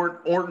Randy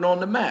Orton on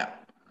the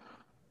map.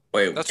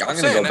 Wait, That's I'm what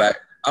I'm going to saying. go back.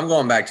 I'm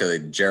going back to the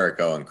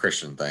Jericho and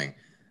Christian thing.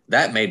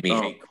 That made me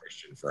Oh. hate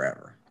Christian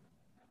forever.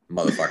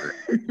 Motherfucker.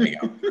 Hang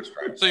out with Chris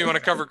Christ. So you want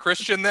to cover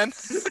Christian then?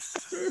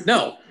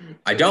 No,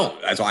 I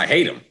don't. That's why I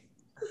hate him.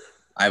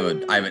 I have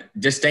a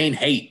disdain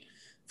hate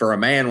for a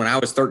man when I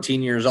was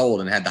 13 years old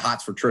and had the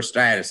hots for Trish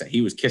Stratus that he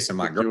was kissing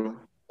my girl.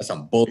 That's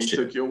some He bullshit.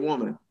 took your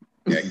woman.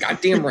 Yeah,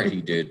 goddamn right he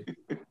did.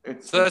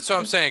 So that's what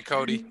I'm saying,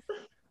 Cody.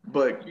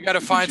 But You gotta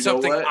find but you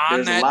know something what? on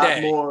There's that a lot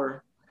day.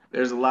 More,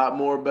 there's a lot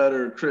more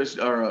better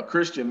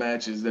Christian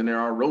matches than there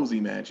are Rosie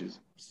matches.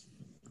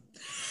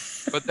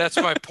 But that's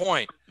my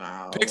point.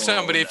 Pick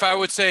somebody. If I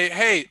would say,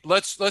 hey,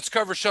 let's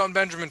cover Shelton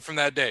Benjamin from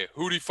that day.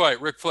 Who'd he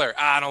fight? Ric Flair.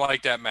 I don't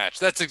like that match.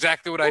 That's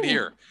exactly what I'd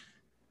hear.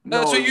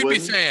 That's what you'd be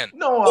saying.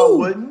 No, I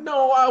wouldn't.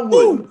 No, I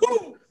wouldn't.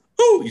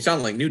 Ooh, you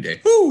sound like New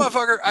Day.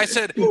 Motherfucker, I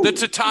said the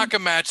Tatanka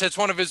match. That's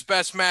one of his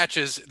best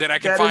matches that I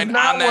can That find is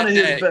not on that one of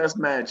day. his best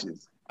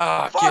matches.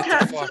 Ah, Fuck, get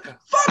the fuck.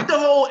 fuck the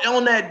whole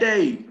on that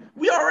day.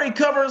 We already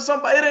covered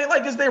somebody. It ain't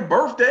like it's their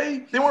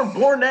birthday. They weren't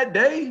born that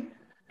day.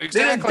 They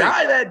didn't Exactly.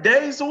 die that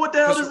day. So what the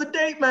hell does the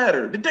date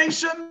matter? The date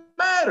shouldn't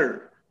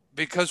matter.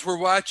 Because we're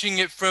watching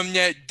it from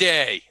that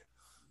day.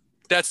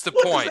 That's the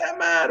What point. does that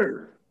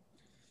matter?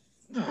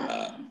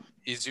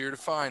 Easier to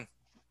find.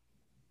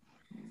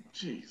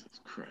 Jesus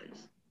Christ.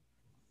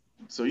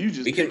 So you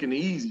just We can- picking the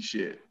easy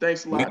shit.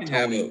 Thanks a We lot, can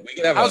have Tony. a. We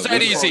can have How's a.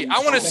 that easy? I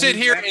want to sit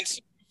here and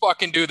see you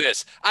fucking do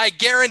this. I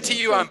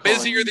guarantee you I'm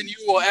busier than you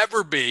will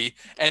ever be,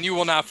 and you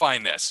will not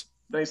find this.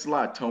 Thanks a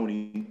lot,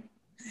 Tony.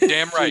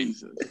 Damn right.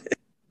 Jesus.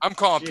 I'm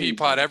calling Jesus.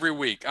 Peapod every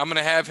week. I'm going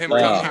to have him Wow.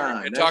 come here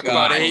and That's talk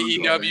about fine.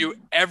 AEW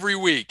every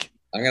week.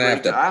 I'm gonna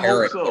have to I hope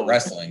parrot so. the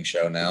wrestling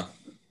show now.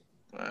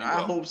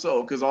 I hope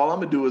so, because all I'm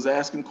gonna do is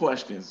ask him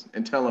questions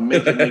and tell him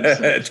make it make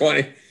sense.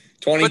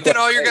 20 But then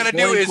all you're going to do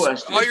 20 is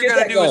questions. all you're Get going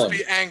that to do is going.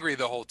 be angry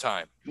the whole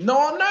time.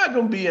 No, I'm not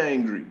gonna be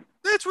angry.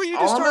 That's what you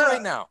Oh, just I'm are not-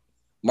 right now.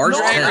 March No,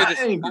 You're I'm 10th. not angry this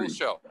angry. whole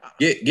show.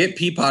 Get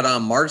Peapod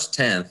on March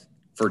 10th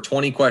for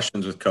 20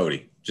 questions with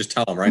Cody. Just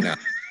tell him right now.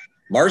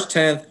 March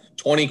 10th,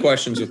 20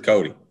 questions with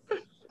Cody.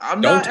 I'm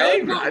Don't not tell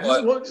him angry. I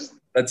what. just want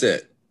That's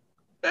it.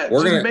 just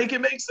We're gonna- make it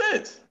make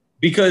sense.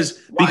 Because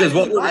Why what is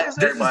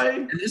we're everybody?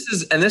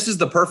 and this is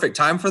the perfect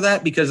time for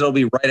that because it'll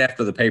be right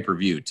after the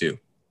pay-per-view too.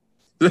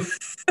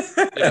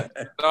 Yeah.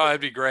 Oh, that'd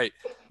be great.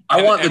 I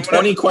And- want the and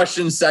 20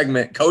 question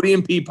segment, Cody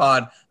and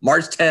Peapod,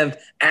 March 10th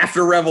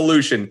after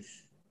Revolution.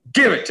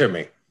 Give it to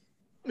me.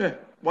 Yeah.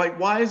 Like,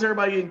 why is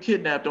everybody getting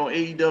kidnapped on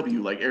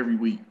AEW like every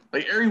week?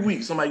 Like every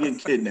week, somebody getting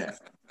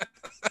kidnapped.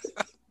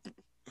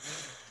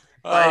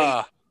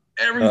 Ah,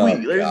 Every Oh, week.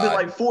 There's been God.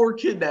 like 4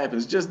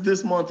 kidnappings just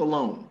this month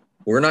alone.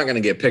 We're not going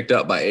to get picked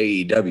up by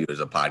AEW as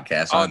a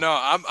podcast. oh huh?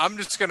 no, I'm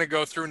just gonna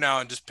go through now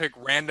and just pick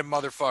random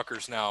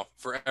motherfuckers now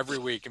for every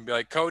week and be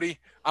like, Cody,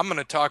 I'm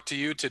gonna talk to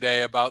you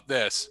today about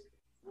this.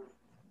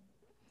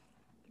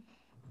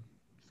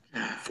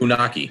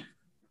 Funaki.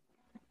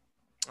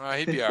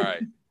 He'd be all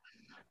right.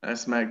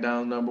 That's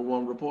SmackDown's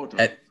 #1 reporter.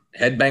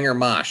 Headbanger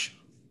Mosh.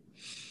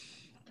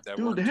 That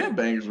Dude, worked the too.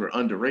 headbangers were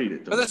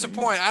underrated. Though, But that's the man.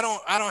 point. I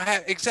don't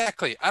have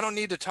exactly. I don't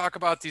need to talk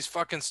about these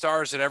fucking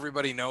stars that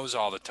everybody knows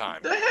all the time.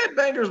 The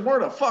headbangers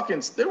weren't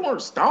they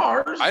weren't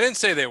stars. I didn't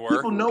say they were.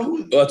 People know who,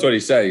 Well, that's what he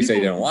said. He said he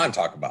People- didn't want to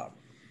talk about.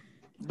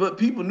 but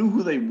people knew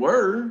who they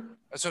were.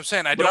 That's what I'm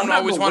saying. I But I'm don't not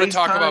always gonna want to waste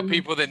talk about time-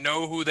 people that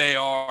know who they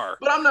are.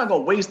 But I'm not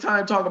gonna waste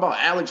time talking about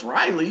Alex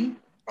Riley.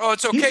 Oh,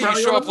 it's He's okay. You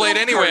probably show on up a late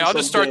milk anyway. carton I'll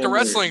just start the somewhere.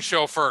 wrestling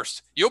show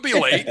first. You'll be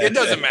late. It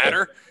doesn't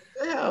matter.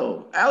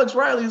 Hell, Alex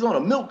Riley's on a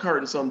milk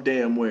carton some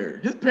damn where.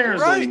 His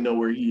parents Right. don't even know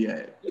where he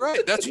at.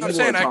 Right. That's You what I'm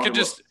wanna saying. I talk could about-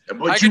 just. But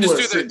I you could just want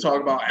do to sit the- and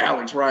talk about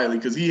Alex Riley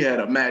because he had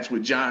a match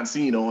with John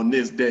Cena on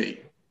this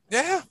day.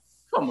 Yeah.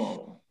 Come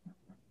on.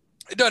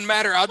 It doesn't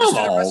matter. I'll just do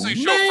the Come on, wrestling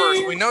show man.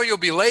 first. We know you'll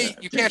be late.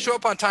 You can't show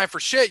up on time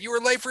for shit. You were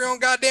late for your own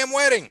goddamn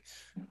wedding.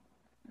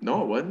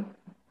 No, it wasn't.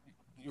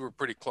 You were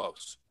pretty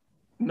close.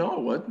 No,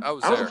 it wasn't. I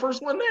was the there.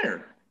 first one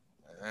there.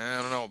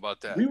 I don't know about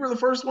that. We were the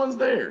first ones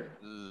there.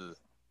 Ugh.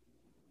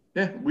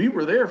 Yeah, we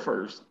were there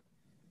first.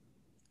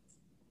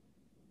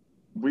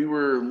 We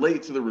were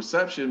late to the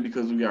reception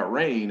because we got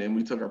rain and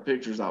we took our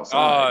pictures Oh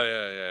outside.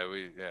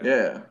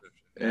 yeah.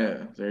 Yeah,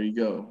 there you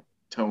go,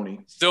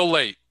 Tony. Still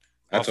late.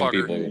 That's when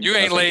Motherfucker, people. you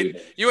ain't late.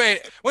 You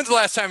ain't. When's the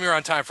last time you were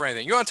on time for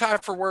anything? You on time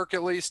for work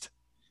at least?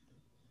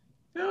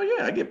 Hell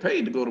yeah, I get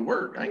paid to go to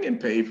work. I ain't getting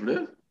paid for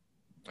this.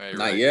 Hey, Not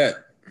right. yet.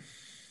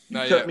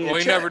 Not cut yet. me a Well,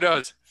 he check. never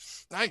does.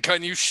 I ain't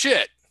cutting you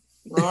shit.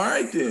 All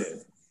right then.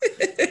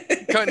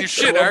 Cutting you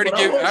shit. Show I up already when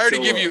I gave. want I already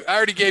to give show you. up. I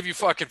already gave you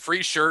fucking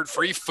free shirt,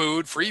 free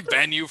food, free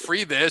venue,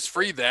 free this,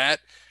 free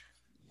that.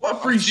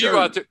 What free See you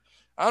out shirt? there.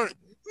 I don't,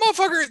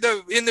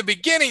 motherfucker. In the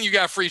beginning, you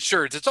got free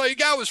shirts. That's all you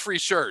got was free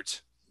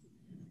shirts.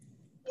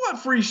 What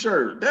free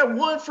shirt? That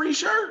one free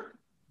shirt?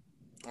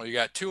 Well, you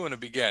got two in the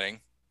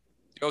beginning.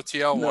 The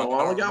OTL No, one.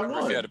 I I only don't got remember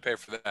if one. you had to pay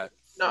for that.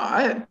 No,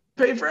 I had to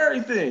pay for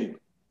everything.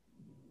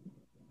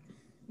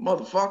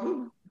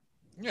 Motherfucker.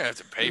 You have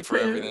to pay for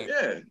everything.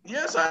 Yeah.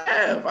 Yes, I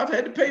have. I've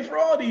had to pay for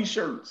all these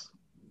shirts.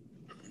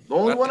 The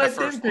only Not one I that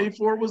first didn't pay one.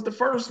 for was the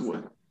first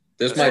one.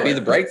 This That's might be right.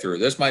 the breakthrough.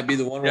 This might be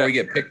the one where Yeah. we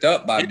get picked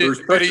up by He Bruce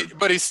did, Pritchard.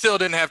 but he still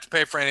didn't have to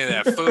pay for any of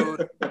that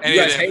food, any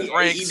You of guys them hate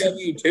drinks,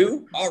 AEW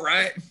too? All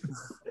right.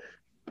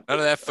 none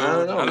of that I don't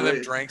food, know, none of them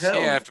wait, drinks. hell. He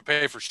didn't have to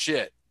pay for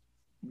shit.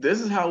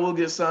 This is how we'll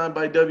get signed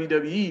by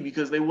WWE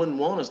because they wouldn't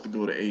want us to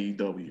go to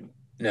AEW.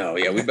 No,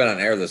 yeah, we've been on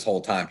air this whole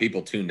time.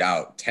 People tuned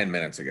out 10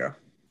 minutes ago.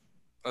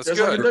 That's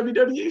Just good. like a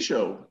WWE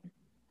show.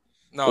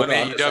 No, Well, an no,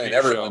 I'm just saying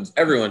AEW show.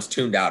 everyone's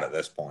tuned out at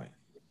this point.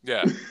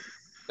 Yeah,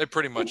 they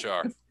pretty much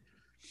are.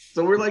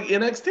 So we're like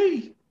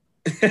NXT.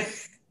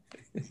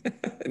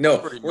 No,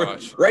 Pretty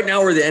much. right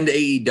now we're the end of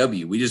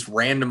AEW. We just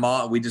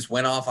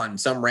went off on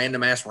some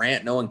random ass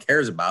rant no one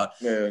cares about.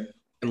 Yeah.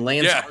 And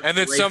Lance Yeah, Archer and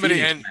then Ray somebody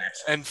Phoenix match.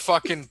 and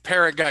fucking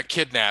Parrot got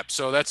kidnapped,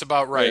 so that's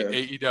about right.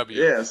 Yeah. AEW.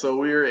 Yeah, so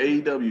we're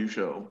an AEW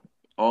show,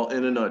 all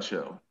in a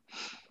nutshell.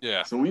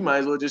 Yeah. So we might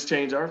as well just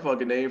change our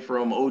fucking name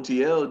from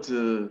OTL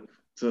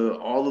to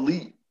All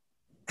Elite.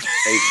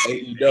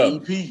 AEW.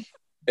 AEP.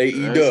 I say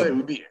AEW.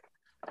 we'd be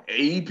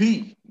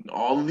AEP,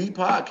 All Elite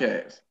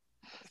Podcast.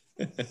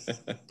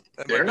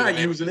 That might They're be the not name of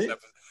using this it.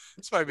 episode.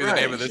 This might be the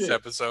Right, name of this shit.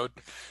 episode.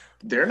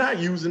 They're not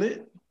using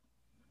it.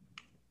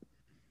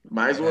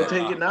 Might as well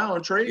take it now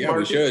and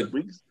trademark Yeah, we should.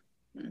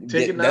 it.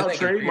 Take it now, Then they can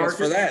pay us trademark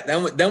for it.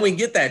 that. Then we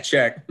get that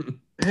check.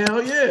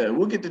 Hell yeah,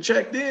 we'll get the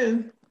check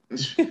then.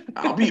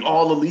 I'll be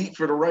All Elite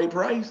for the right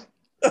price.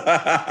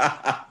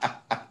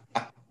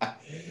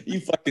 You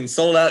fucking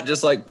sold out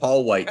just like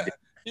Paul White did.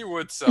 He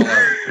would sell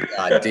out.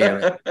 God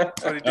damn it.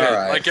 That's what he did. All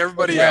right. Like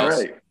everybody That's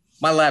else. Right.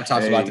 My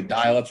laptop's about to Hey.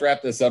 die. Let's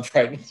wrap this up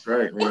right now. That's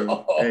right, man.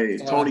 Hey,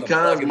 So Tony I'm the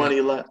Khan's plug money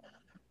a lot.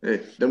 Hey,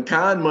 them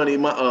Khan money a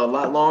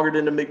lot longer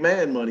than the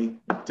McMahon money.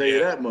 I'll tell you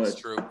that That's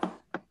much. true.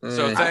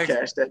 So Mm. I thanks,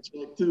 cashed that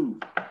check too.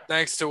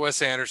 thanks to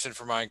Wes Anderson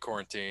for Mind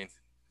Quarantine.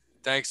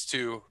 Thanks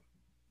to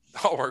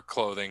All Work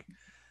Clothing,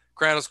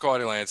 Crandall's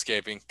Quality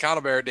Landscaping,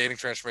 Connell Barrett,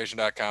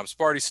 DatingTransformation.com,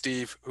 Sparty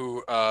Steve,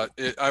 who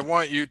I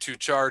want you to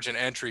charge an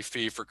entry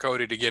fee for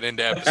Cody to get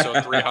into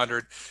episode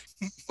 300.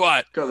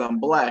 But Because I'm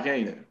black,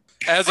 ain't it?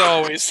 as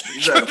always,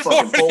 You got a good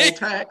fucking poll morning.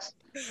 tax?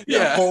 You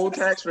got Yeah. a poll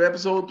tax for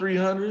episode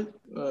 300?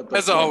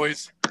 As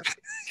always,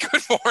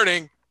 good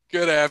morning,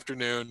 good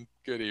afternoon,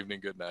 good evening,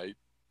 good night.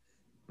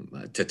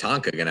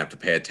 Tatanka gonna have to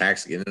pay a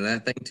tax to get into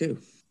that thing too.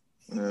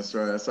 That's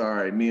right. That's all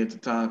right. Me and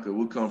Tatanka,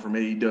 we'll come from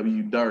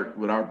AEW Dark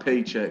with our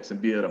paychecks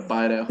and be able to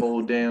buy that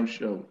whole damn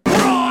show.